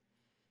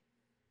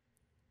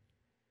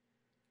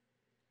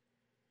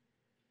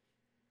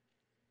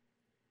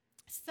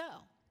 So,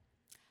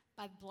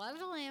 by the blood of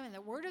the Lamb and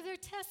the word of their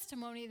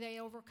testimony, they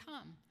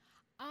overcome.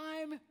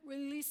 I'm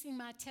releasing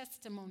my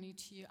testimony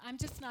to you. I'm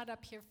just not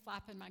up here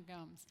flapping my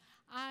gums.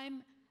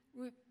 I'm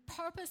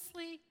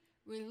purposely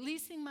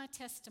releasing my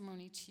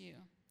testimony to you.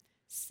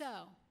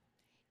 So,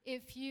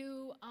 if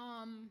you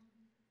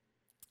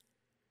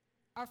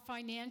are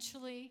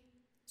financially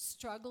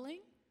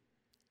struggling,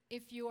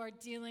 if you are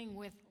dealing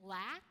with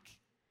lack,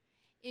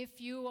 if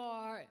you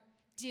are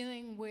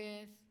dealing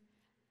with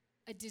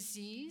a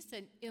disease,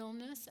 an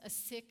illness, a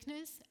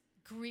sickness,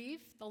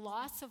 grief, the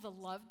loss of a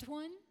loved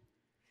one,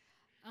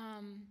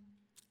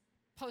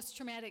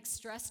 post-traumatic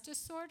stress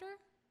disorder,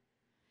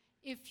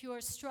 if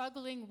you're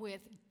struggling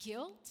with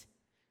guilt,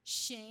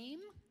 shame,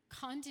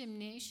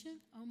 condemnation,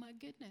 oh my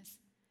goodness.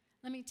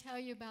 Let me tell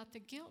you about the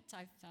guilt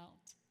I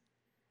felt.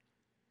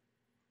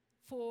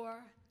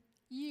 For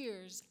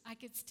years, I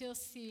could still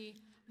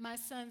see my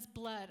son's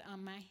blood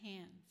on my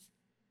hands.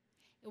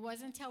 It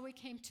wasn't until we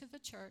came to the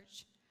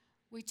church,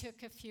 we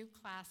took a few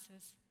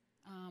classes,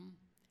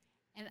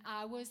 and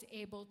I was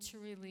able to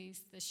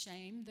release the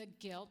shame, the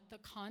guilt, the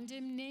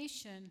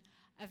condemnation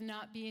of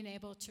not being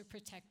able to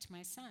protect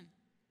my son,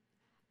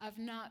 of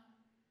not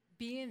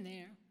being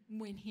there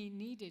when he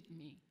needed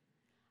me.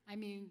 I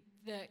mean,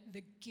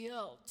 the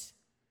guilt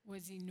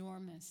was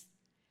enormous.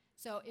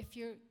 So if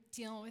you're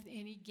dealing with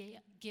any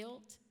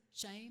guilt,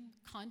 shame,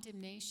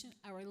 condemnation,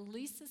 I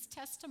release this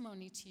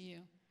testimony to you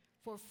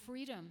for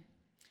freedom.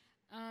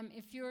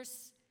 If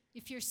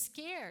you're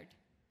scared,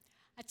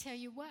 I tell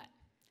you what,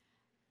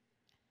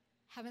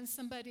 having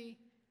somebody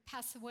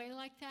pass away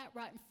like that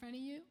right in front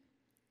of you,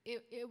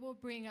 it will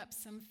bring up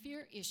some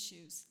fear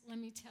issues, let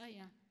me tell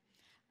you.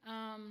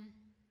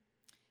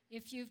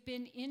 If you've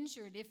been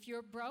injured, if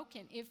you're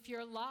broken, if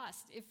you're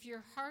lost, if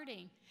you're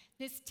hurting,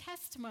 this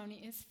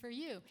testimony is for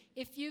you.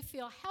 If you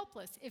feel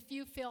helpless, if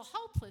you feel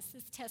hopeless,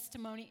 this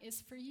testimony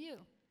is for you.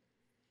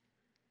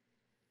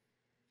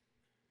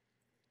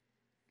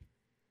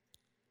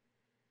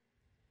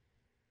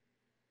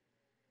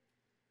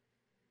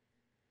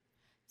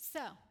 So,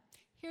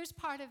 here's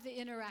part of the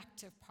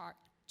interactive part,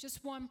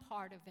 just one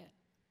part of it.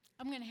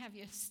 I'm going to have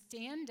you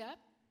stand up.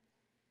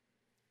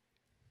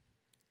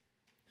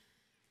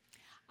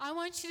 I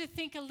want you to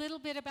think a little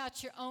bit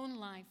about your own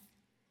life.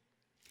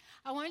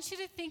 I want you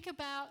to think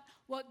about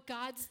what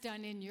God's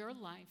done in your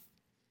life.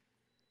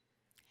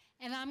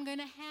 And I'm going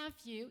to have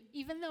you,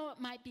 even though it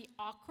might be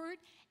awkward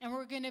and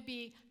we're going to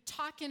be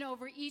talking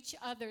over each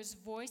other's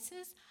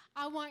voices,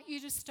 I want you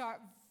to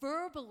start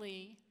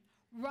verbally,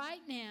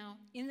 right now,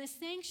 in the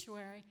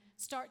sanctuary,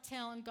 start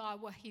telling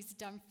God what He's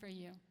done for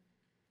you.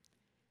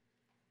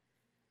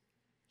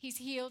 He's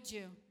healed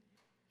you.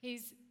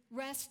 He's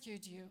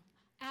rescued you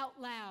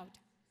out loud.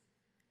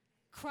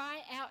 Cry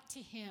out to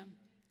Him.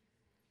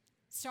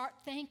 Start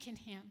thanking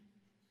Him.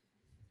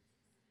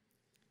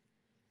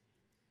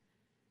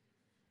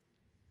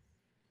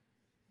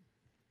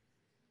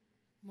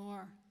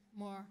 More.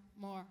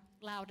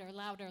 Louder,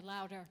 louder,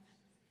 louder.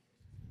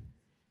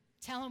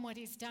 Tell Him what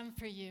He's done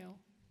for you.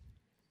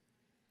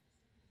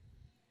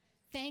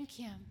 Thank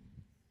Him.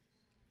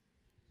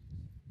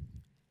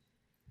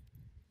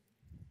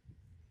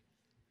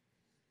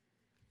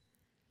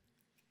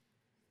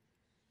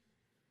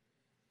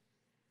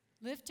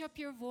 Lift up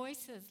your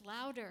voices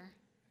louder.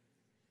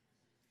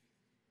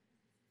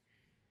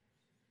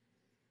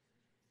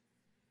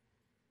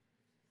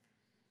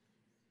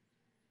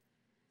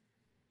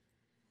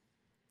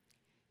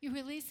 You're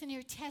releasing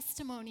your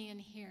testimony in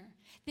here.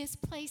 This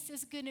place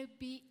is going to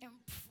be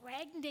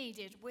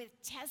impregnated with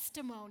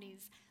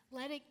testimonies.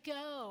 Let it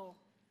go.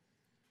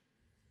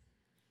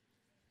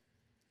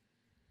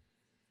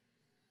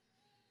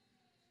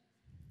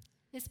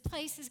 This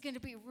place is going to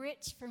be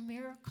rich for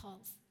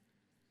miracles.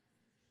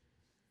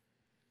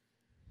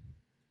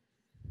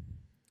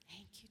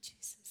 Thank you,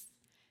 Jesus.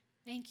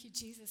 Thank you,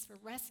 Jesus, for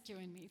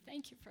rescuing me.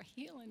 Thank you for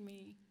healing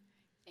me.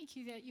 Thank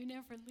you that you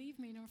never leave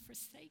me nor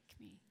forsake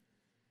me.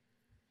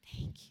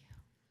 Thank you.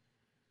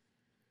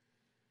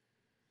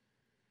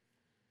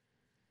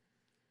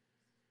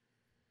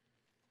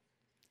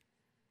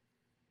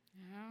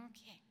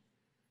 Okay.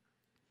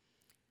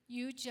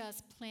 You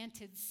just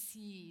planted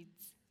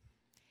seeds.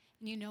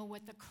 And you know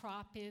what the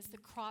crop is? The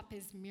crop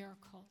is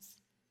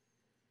miracles.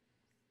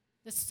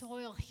 The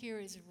soil here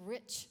is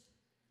rich.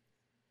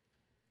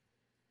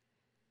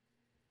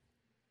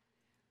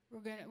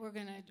 We're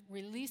going to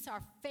release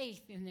our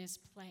faith in this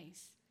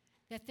place,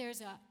 that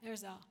there's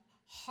a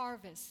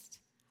harvest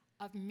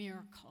of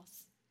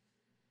miracles.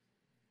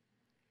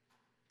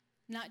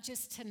 Not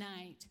just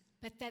tonight,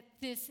 but that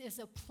this is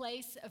a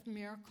place of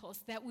miracles,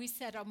 that we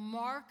set a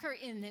marker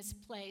in this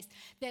place,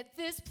 that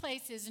this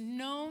place is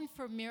known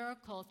for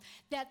miracles,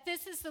 that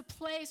this is the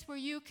place where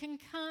you can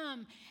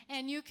come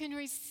and you can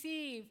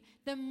receive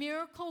the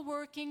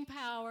miracle-working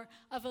power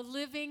of a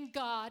living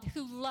God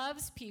who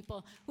loves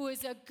people, who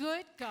is a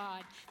good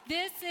God.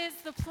 This is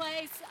the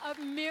place of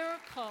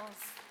miracles.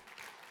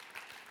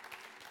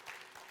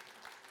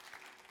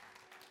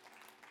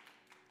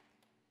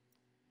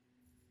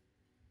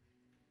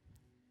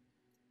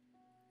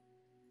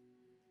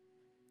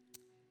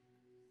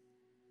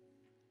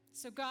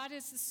 So God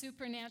is a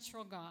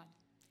supernatural God.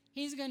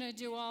 He's going to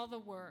do all the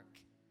work.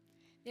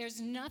 There's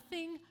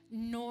nothing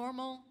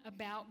normal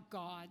about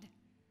God.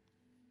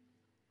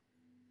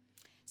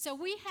 So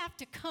we have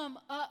to come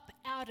up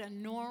out of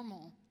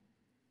normal.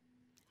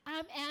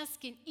 I'm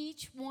asking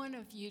each one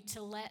of you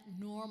to let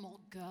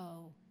normal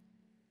go.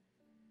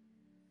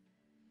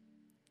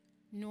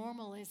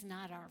 Normal is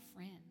not our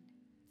friend.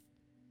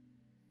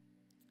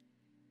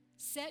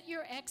 Set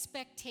your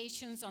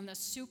expectations on the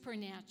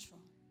supernatural,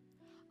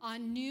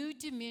 on new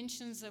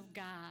dimensions of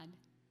God,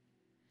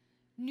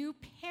 new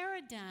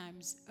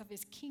paradigms of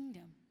His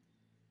kingdom.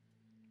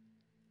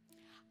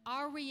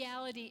 Our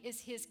reality is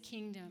His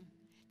kingdom.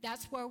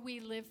 That's where we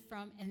live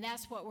from, and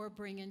that's what we're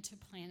bringing to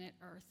planet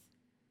Earth.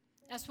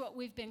 That's what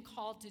we've been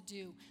called to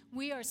do.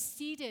 We are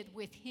seated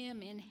with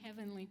Him in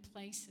heavenly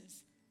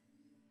places.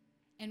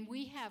 And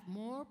we have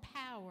more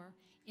power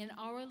in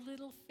our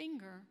little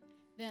finger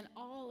than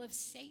all of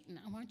Satan.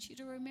 I want you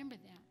to remember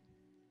that.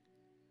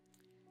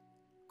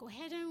 Go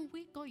ahead and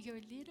wiggle your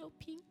little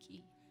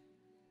pinky.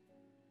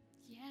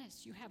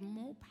 Yes, you have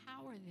more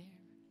power there.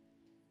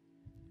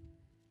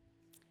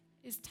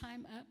 Is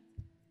time up?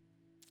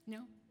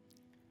 No?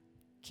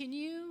 Can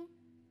you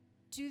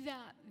do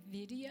that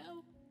video?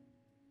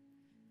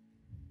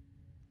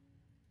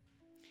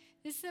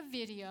 This is a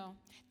video.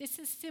 This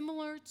is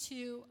similar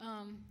to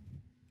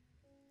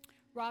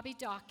Robbie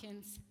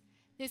Dawkins.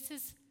 This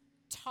is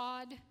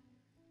Todd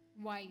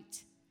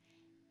White.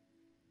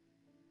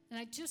 And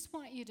I just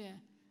want you to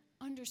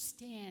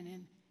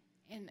understand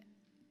and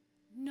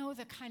know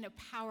the kind of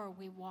power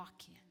we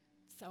walk in.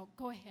 So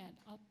go ahead,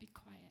 I'll be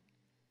quiet.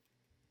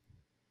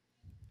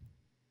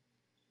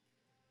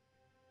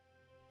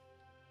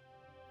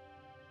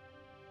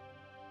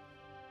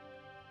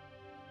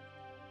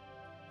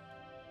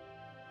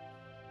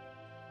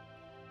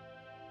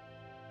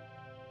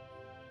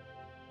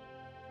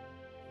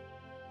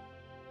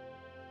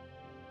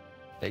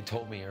 They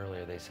told me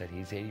earlier, they said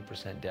he's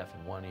 80% deaf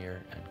in one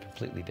ear and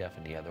completely deaf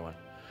in the other one.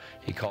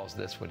 He calls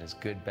this one his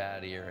good,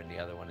 bad ear, and the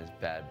other one his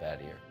bad,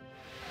 bad ear.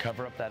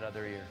 Cover up that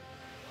other ear.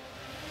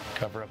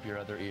 Cover up your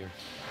other ear.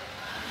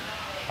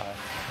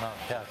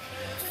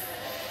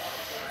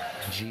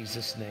 In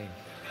Jesus' name,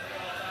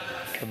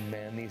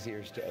 command these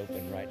ears to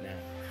open right now.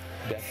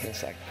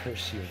 Deafness, I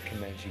curse you and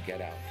command you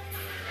get out.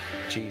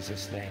 In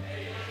Jesus' name,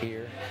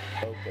 ear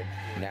open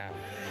now.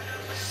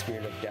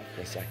 Spirit of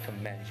deafness, I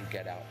command you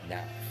get out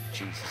now. In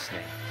Jesus'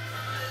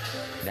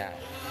 name. Now.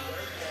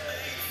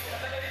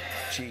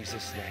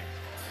 Jesus' name.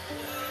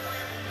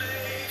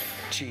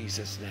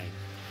 Jesus' name.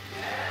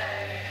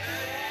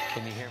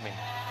 Can you hear me?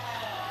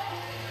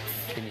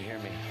 Can you hear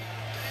me?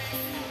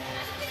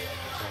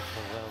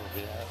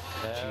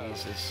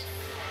 Jesus.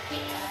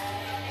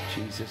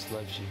 Jesus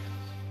loves you.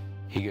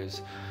 He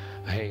goes,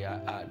 hey,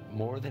 I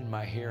more than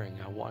my hearing,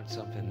 I want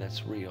something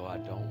that's real. I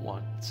don't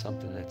want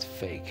something that's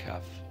fake.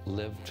 I've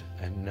lived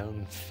and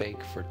known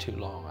fake for too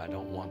long. I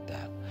don't want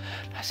that.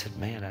 I said,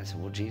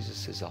 well,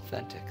 Jesus is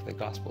authentic. The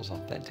gospel's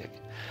authentic.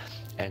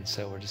 And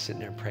so we're just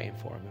sitting there praying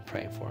for him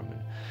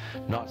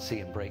and not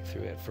seeing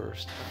breakthrough at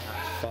first.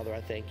 Father,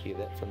 I thank you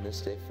that from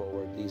this day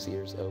forward, these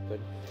ears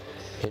open.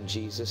 In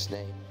Jesus'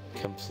 name,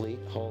 complete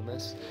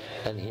wholeness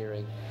and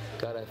hearing.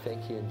 God, I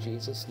thank you in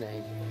Jesus'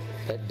 name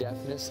that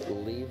deafness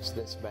leaves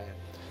this man,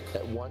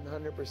 that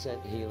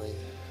 100% healing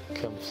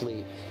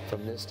complete.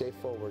 From this day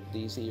forward,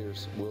 these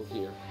ears will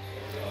hear.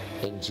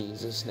 In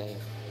Jesus' name.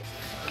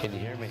 Can you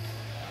hear me?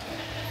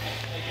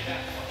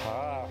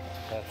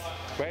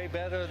 That's way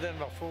better than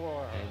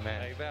before.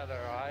 Amen. Way better.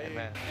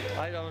 Amen.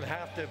 I don't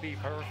have to be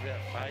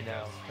perfect. I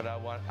know, but I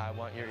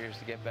want your ears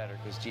to get better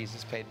because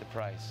Jesus paid the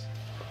price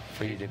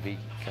for you to be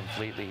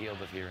completely healed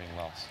of hearing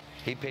loss.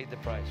 He paid the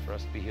price for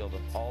us to be healed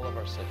of all of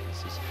our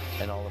sicknesses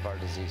and all of our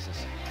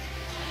diseases.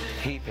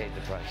 He paid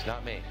the price,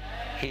 not me.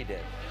 He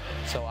did.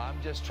 So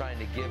I'm just trying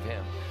to give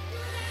him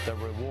the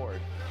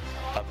reward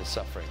of the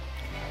suffering.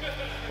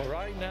 Well,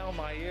 right now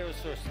my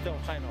ears are still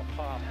kind of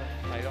popping.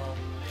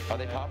 Are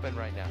they popping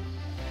right now?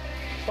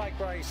 Like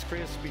Rice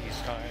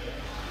Krispies kind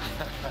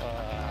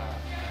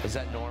of. Is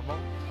that normal?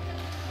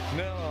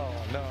 No.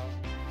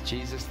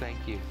 Jesus, thank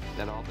you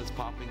that all this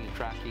popping and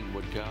cracking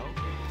would go.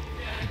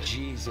 In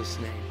Jesus'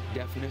 name.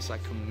 Deafness, I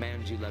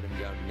command you, let him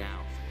go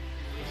now.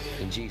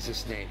 In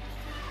Jesus' name.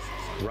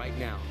 Right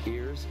now,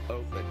 ears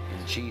open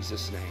in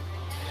Jesus' name.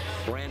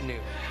 Brand new.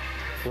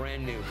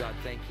 Brand new. God,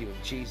 thank you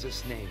in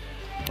Jesus' name.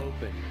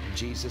 Open in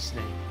Jesus'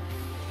 name.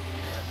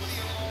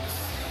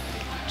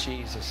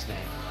 Jesus'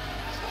 name.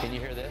 Can you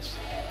hear this?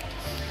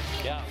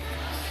 Yeah.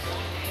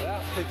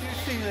 Well, did you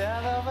see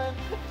that of it?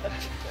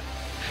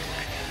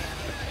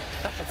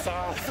 That's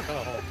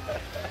awesome.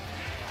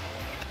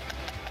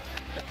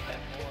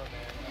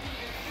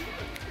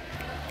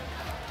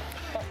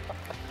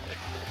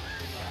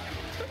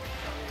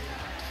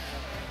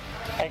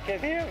 I can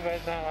hear,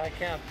 but now I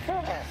can't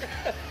talk.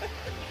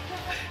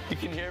 You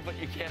can hear, but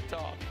you can't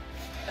talk.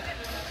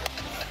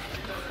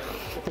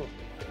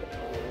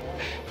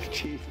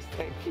 Jesus,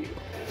 thank you.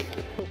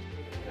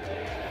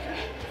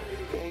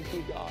 Thank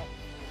you, God.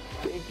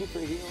 Thank you for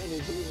healing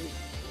his ears.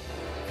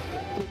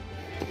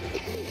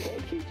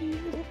 Thank you,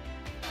 Jesus.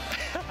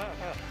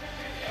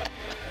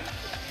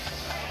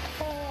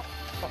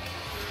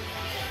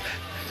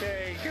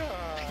 Yay,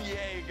 God.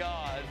 Yay,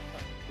 God.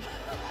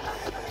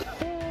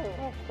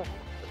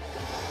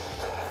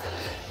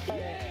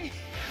 Yay.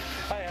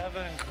 I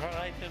haven't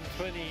cried in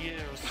 20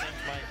 years since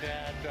my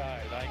dad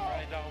died. I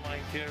cried all my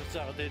tears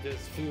out at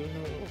his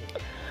funeral.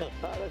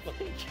 Father,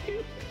 thank you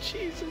in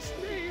Jesus'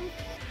 name.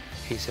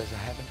 He says, I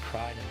haven't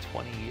cried in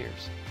 20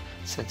 years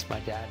since my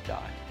dad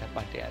died at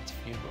my dad's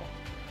funeral.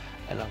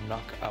 And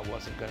I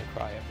wasn't going to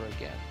cry ever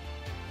again.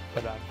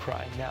 But I'm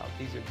crying now.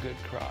 These are good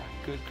cry,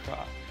 good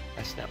cry.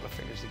 I snap my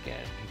fingers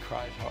again and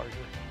cried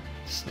harder.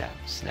 Snap,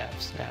 snap,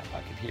 snap.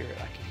 I could hear it,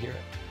 I could hear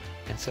it.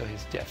 And so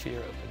his deaf ear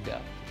opened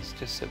up. It's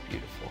just so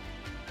beautiful.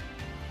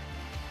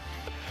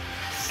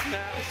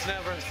 Snaps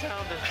never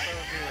sounded so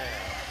good.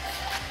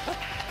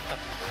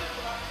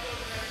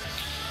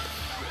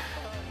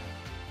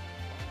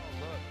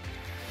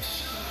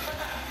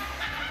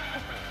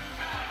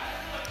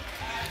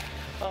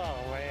 Oh,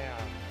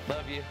 man.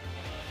 Love you.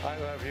 I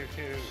love you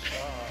too.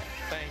 Oh,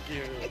 thank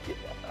you.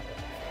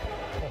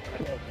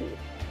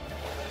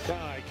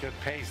 Now I could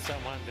pay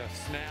someone to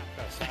snap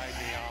beside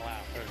me all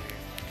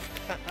afternoon.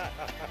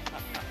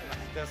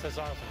 This is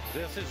awesome.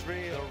 This is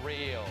real. The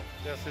real.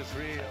 This is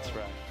real. That's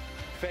right.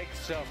 Fake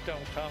stuff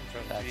don't come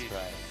from That's Jesus.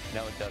 right.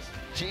 No, it doesn't.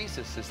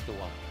 Jesus is the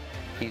one.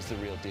 He's the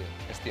real deal.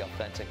 It's the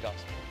authentic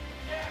gospel.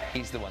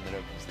 He's the one that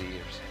opens the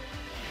ears.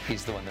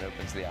 He's the one that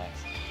opens the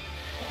eyes.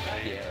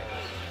 Yeah.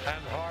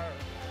 And heart.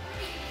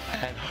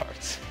 And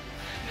hearts.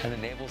 And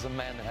enables a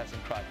man that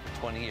hasn't cried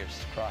for 20 years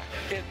to cry.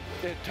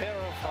 It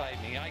terrified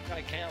me.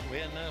 I can't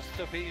witness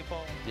to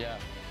people Yeah.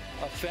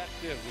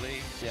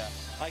 effectively. Yeah.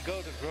 I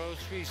go to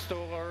grocery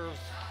stores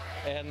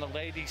and the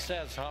lady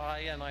says hi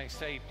and I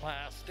say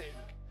plastic.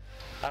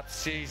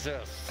 That's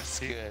Jesus. That's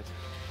good.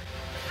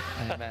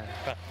 Amen.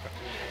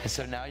 And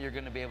so now you're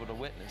going to be able to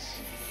witness.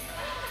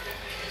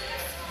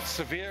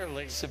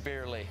 Severely.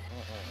 Severely.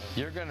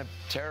 You're going to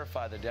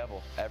terrify the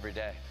devil every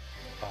day.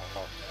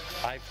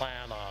 I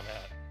plan on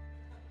it.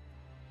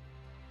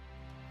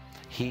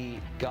 He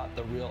got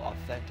the real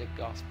authentic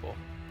gospel.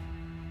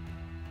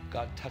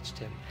 God touched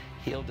him,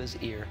 healed his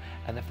ear,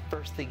 and the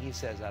first thing he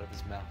says out of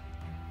his mouth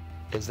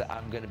is that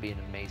I'm going to be an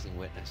amazing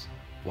witness.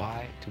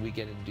 Why do we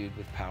get endued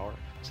with power?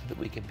 So that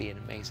we can be an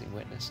amazing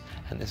witness.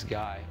 And this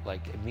guy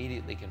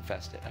immediately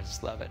confessed it. I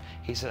just love it.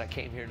 He said, I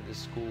came here to this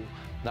school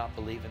not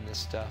believing this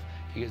stuff.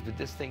 He goes, but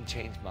this thing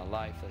changed my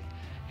life.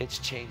 It's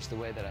changed the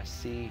way that I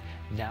see.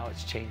 Now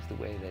it's changed the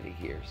way that he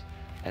hears.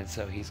 And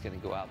so he's going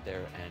to go out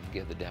there and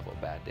give the devil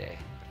a bad day.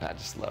 I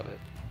just love it.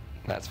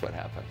 That's what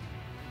happened.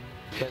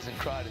 He hasn't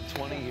cried in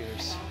 20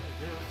 years.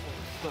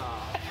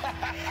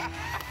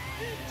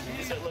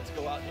 He said, let's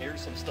go out and hear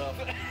some stuff.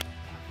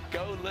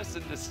 Go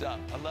listen to stuff.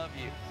 I love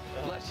you.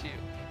 Bless you.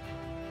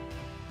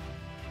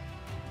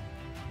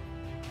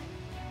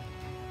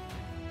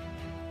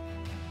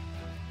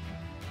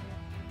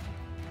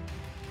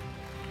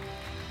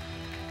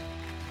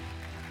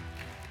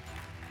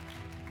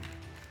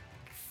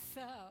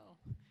 So,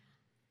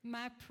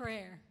 my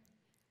prayer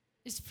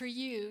is for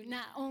you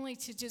not only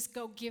to just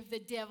go give the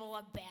devil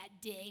a bad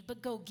day,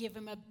 but go give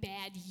him a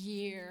bad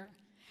year.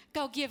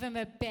 Go give him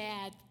a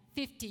bad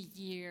 50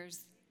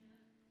 years.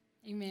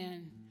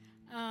 Amen.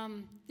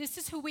 This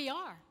is who we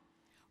are.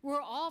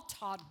 We're all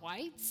Todd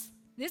Whites.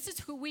 This is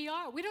who we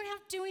are. We don't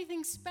have to do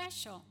anything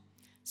special.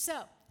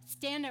 So,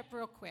 stand up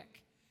real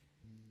quick.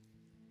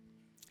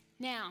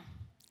 Now,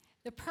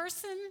 the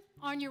person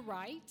on your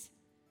right,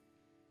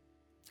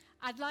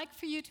 I'd like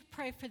for you to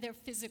pray for their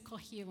physical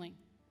healing.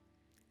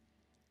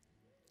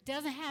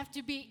 Doesn't have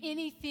to be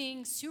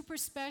anything super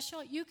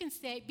special. You can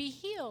say, be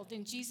healed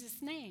in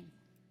Jesus' name.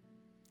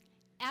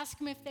 Ask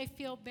them if they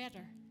feel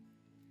better.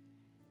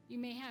 You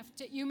may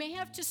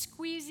have to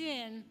squeeze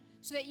in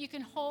so that you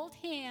can hold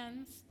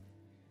hands.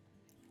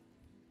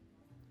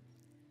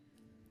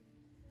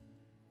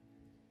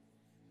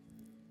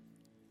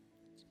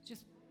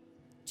 Just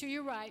to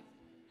your right.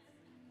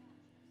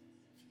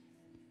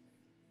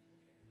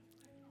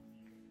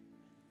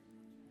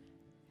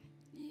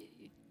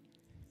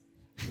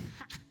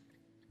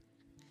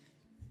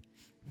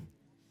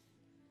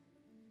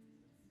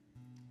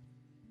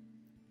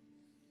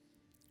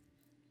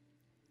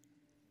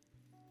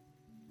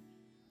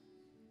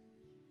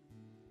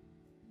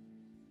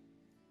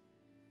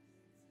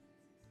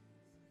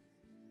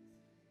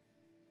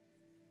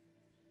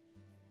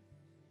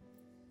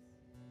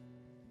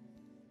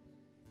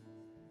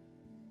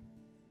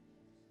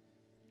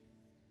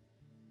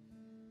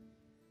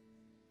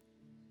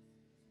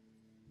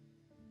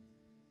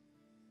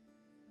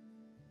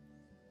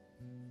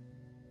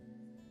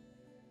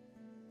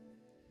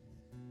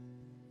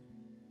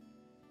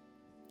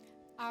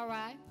 All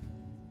right.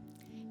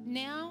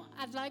 Now,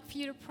 I'd like for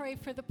you to pray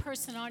for the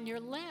person on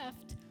your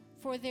left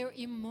for their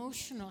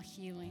emotional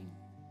healing.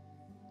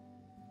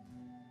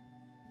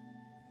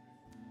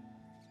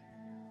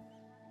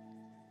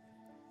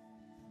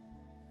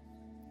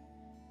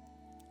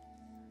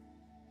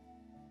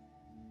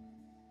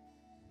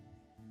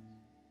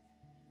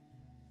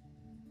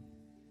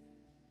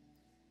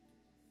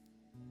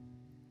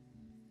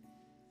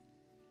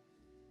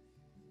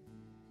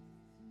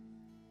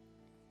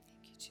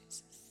 Thank you,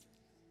 Jesus.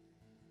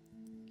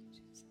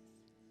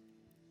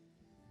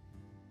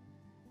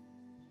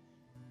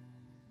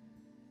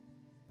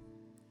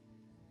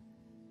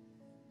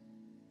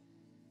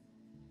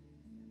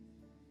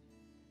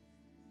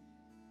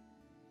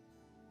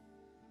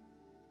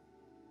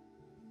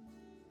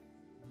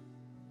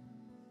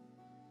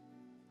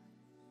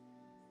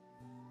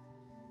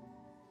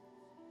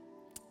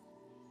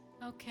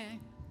 Okay.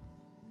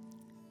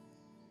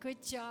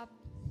 Good job.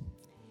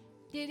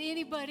 Did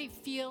anybody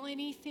feel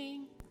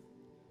anything?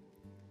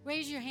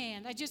 Raise your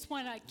hand. I just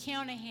want a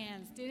count of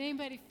hands. Did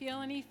anybody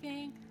feel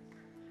anything?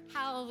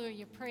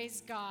 Hallelujah.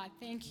 Praise God.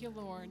 Thank you,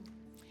 Lord.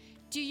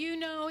 Do you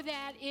know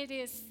that it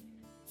is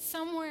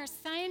somewhere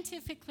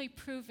scientifically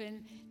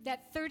proven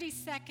that 30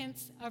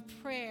 seconds of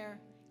prayer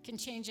can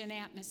change an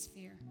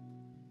atmosphere?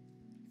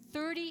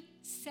 30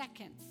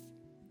 seconds.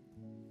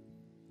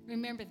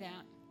 Remember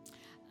that.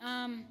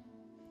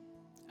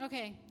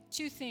 Okay,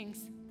 two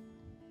things.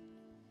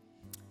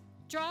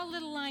 Draw a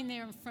little line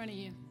there in front of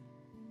you.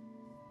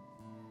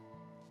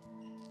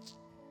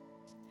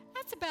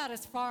 That's about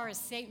as far as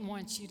Satan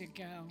wants you to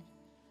go.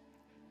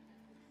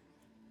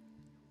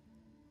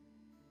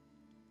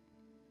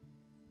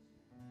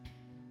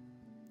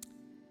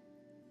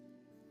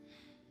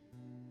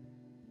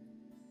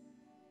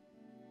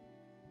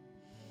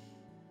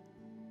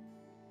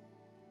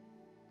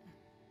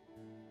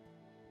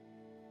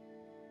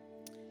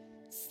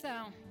 So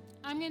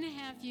I'm going to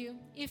have you,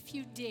 if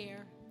you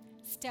dare,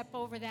 step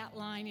over that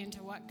line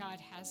into what God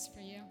has for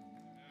you.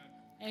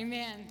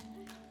 Amen.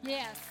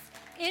 Yes.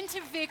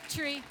 Into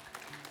victory.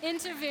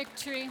 Into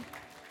victory.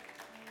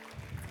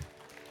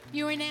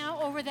 You are now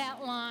over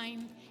that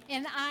line.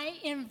 And I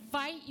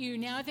invite you,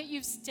 now that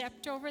you've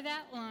stepped over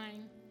that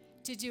line,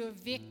 to do a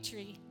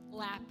victory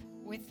lap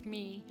with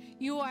me.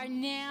 You are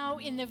now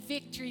in the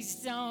victory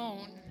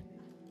zone.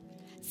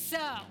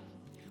 So,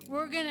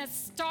 we're going to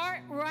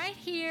start right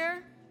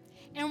here,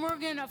 and we're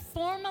going to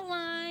form a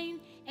line,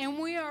 and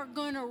we are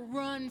going to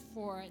run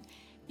for it.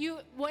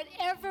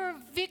 Whatever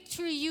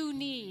victory you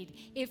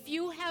need, if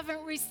you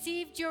haven't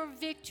received your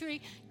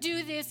victory,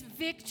 do this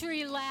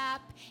victory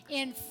lap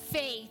in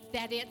faith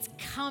that it's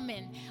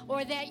coming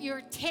or that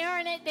you're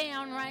tearing it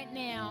down right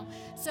now.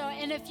 So,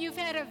 and if you've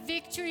had a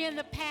victory in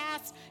the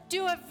past,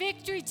 do a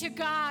victory to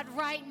God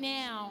right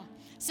now.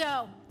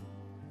 So,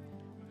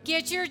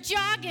 get your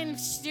jogging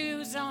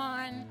shoes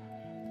on.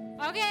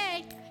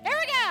 Okay, here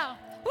we go.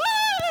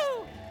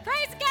 Woo!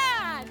 Praise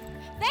God.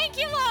 Thank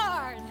you,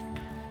 Lord.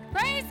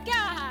 Praise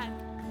God.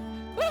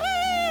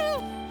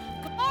 Woo-hoo!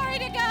 Glory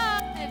to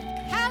God.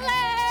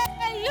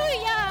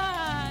 Hallelujah.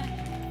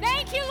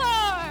 Thank you,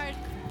 Lord.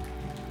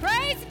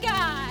 Praise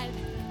God.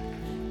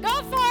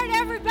 Go for it,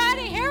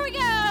 everybody. Here we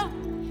go.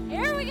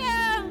 Here we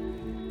go.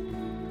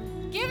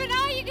 Give it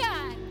all you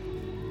got.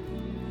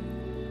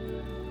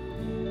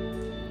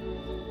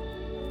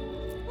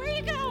 Where are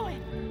you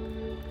going?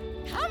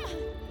 Come on.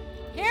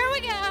 Here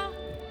we go.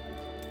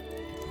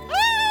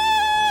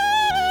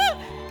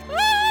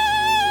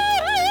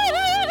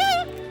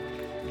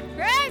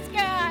 Praise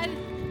God.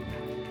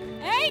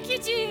 Thank you,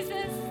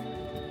 Jesus.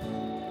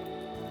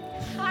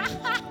 Come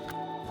on.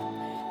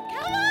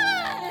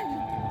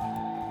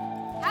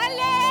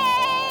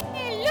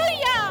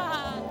 Hallelujah.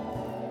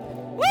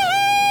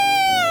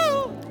 Woo!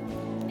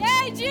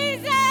 Yeah,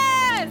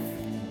 Jesus.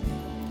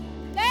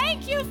 Thank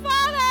you,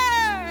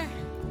 Father.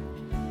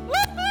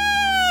 Woo!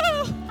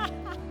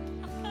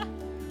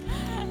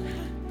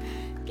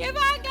 Keep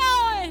on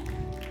going.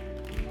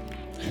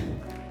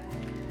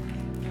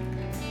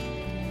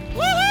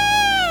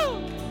 Woo-hoo!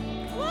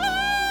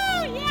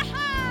 Woo!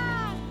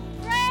 Yeah!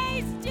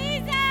 Praise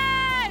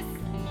Jesus!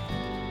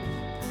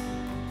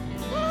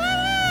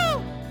 Woo!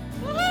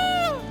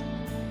 Woo!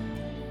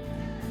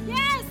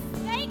 Yes!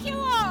 Thank you,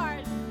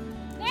 Lord!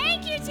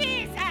 Thank you,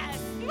 Jesus!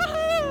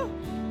 Woo!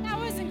 That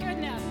wasn't good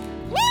enough.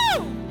 Woo!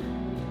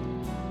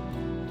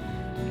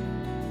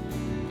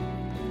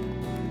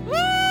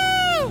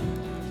 Woo!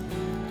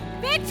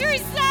 Victory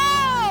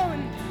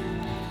zone!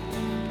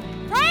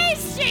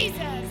 Praise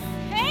Jesus!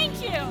 Thank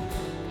you.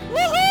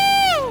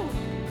 Woohoo!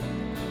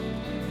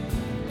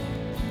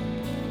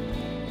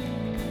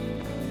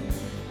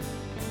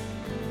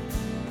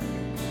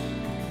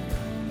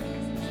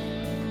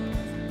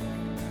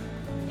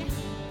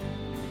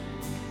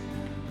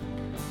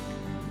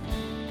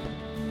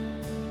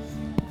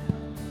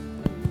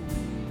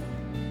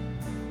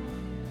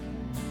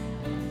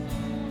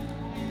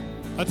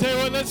 I'll tell you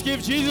what, let's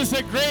give Jesus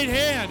a great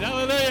hand.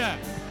 Hallelujah.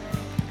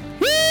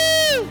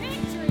 Woo!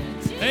 Victory,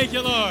 Jesus. Thank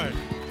you, Lord.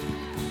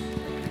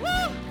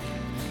 Woo!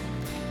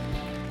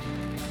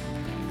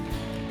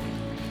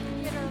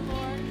 Get her,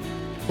 Lord.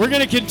 We're going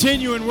to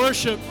continue in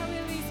worship. Hurry,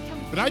 Elise,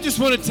 come But I just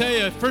want to tell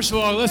you, first of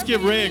all, let's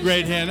give Ray a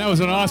great hand. That was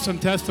an awesome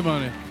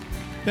testimony.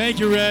 Thank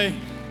you, Ray.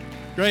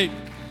 Great.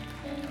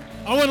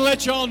 I want to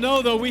let you all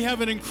know, though, we have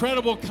an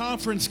incredible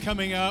conference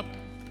coming up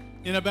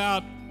in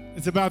about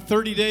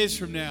 30 days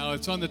from now.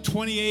 It's on the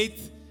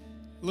 28th,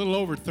 a little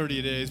over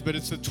 30 days, but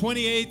it's the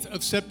 28th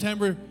of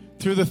September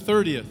through the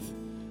 30th.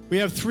 We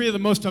have 3 of the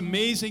most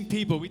amazing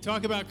people. We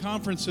talk about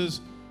conferences.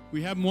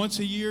 We have them once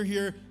a year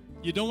here.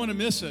 You don't want to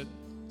miss it.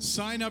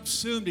 Sign up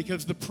soon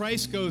because the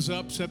price goes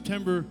up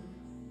September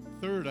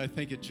 3rd, I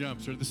think it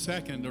jumps, or the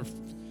 2nd.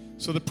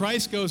 So the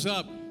price goes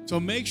up. So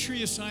make sure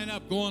you sign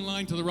up. Go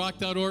online to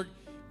therock.org.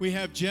 We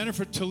have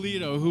Jennifer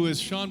Toledo, who is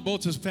Sean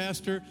Boltz's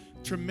pastor.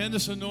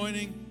 Tremendous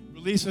anointing,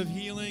 release of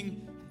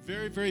healing,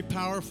 very, very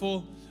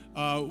powerful.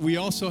 We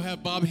also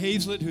have Bob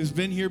Hazlett, who's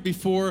been here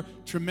before,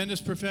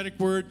 tremendous prophetic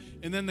word.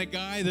 And then the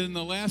guy that in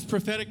the last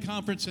prophetic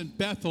conference in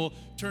Bethel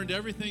turned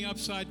everything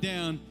upside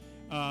down.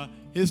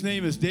 His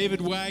name is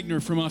David Wagner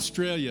from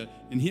Australia.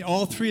 And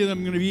all 3 of them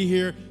are going to be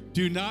here.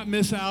 Do not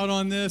miss out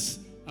on this.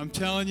 I'm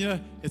telling you,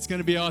 it's going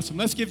to be awesome.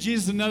 Let's give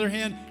Jesus another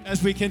hand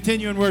as we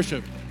continue in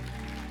worship.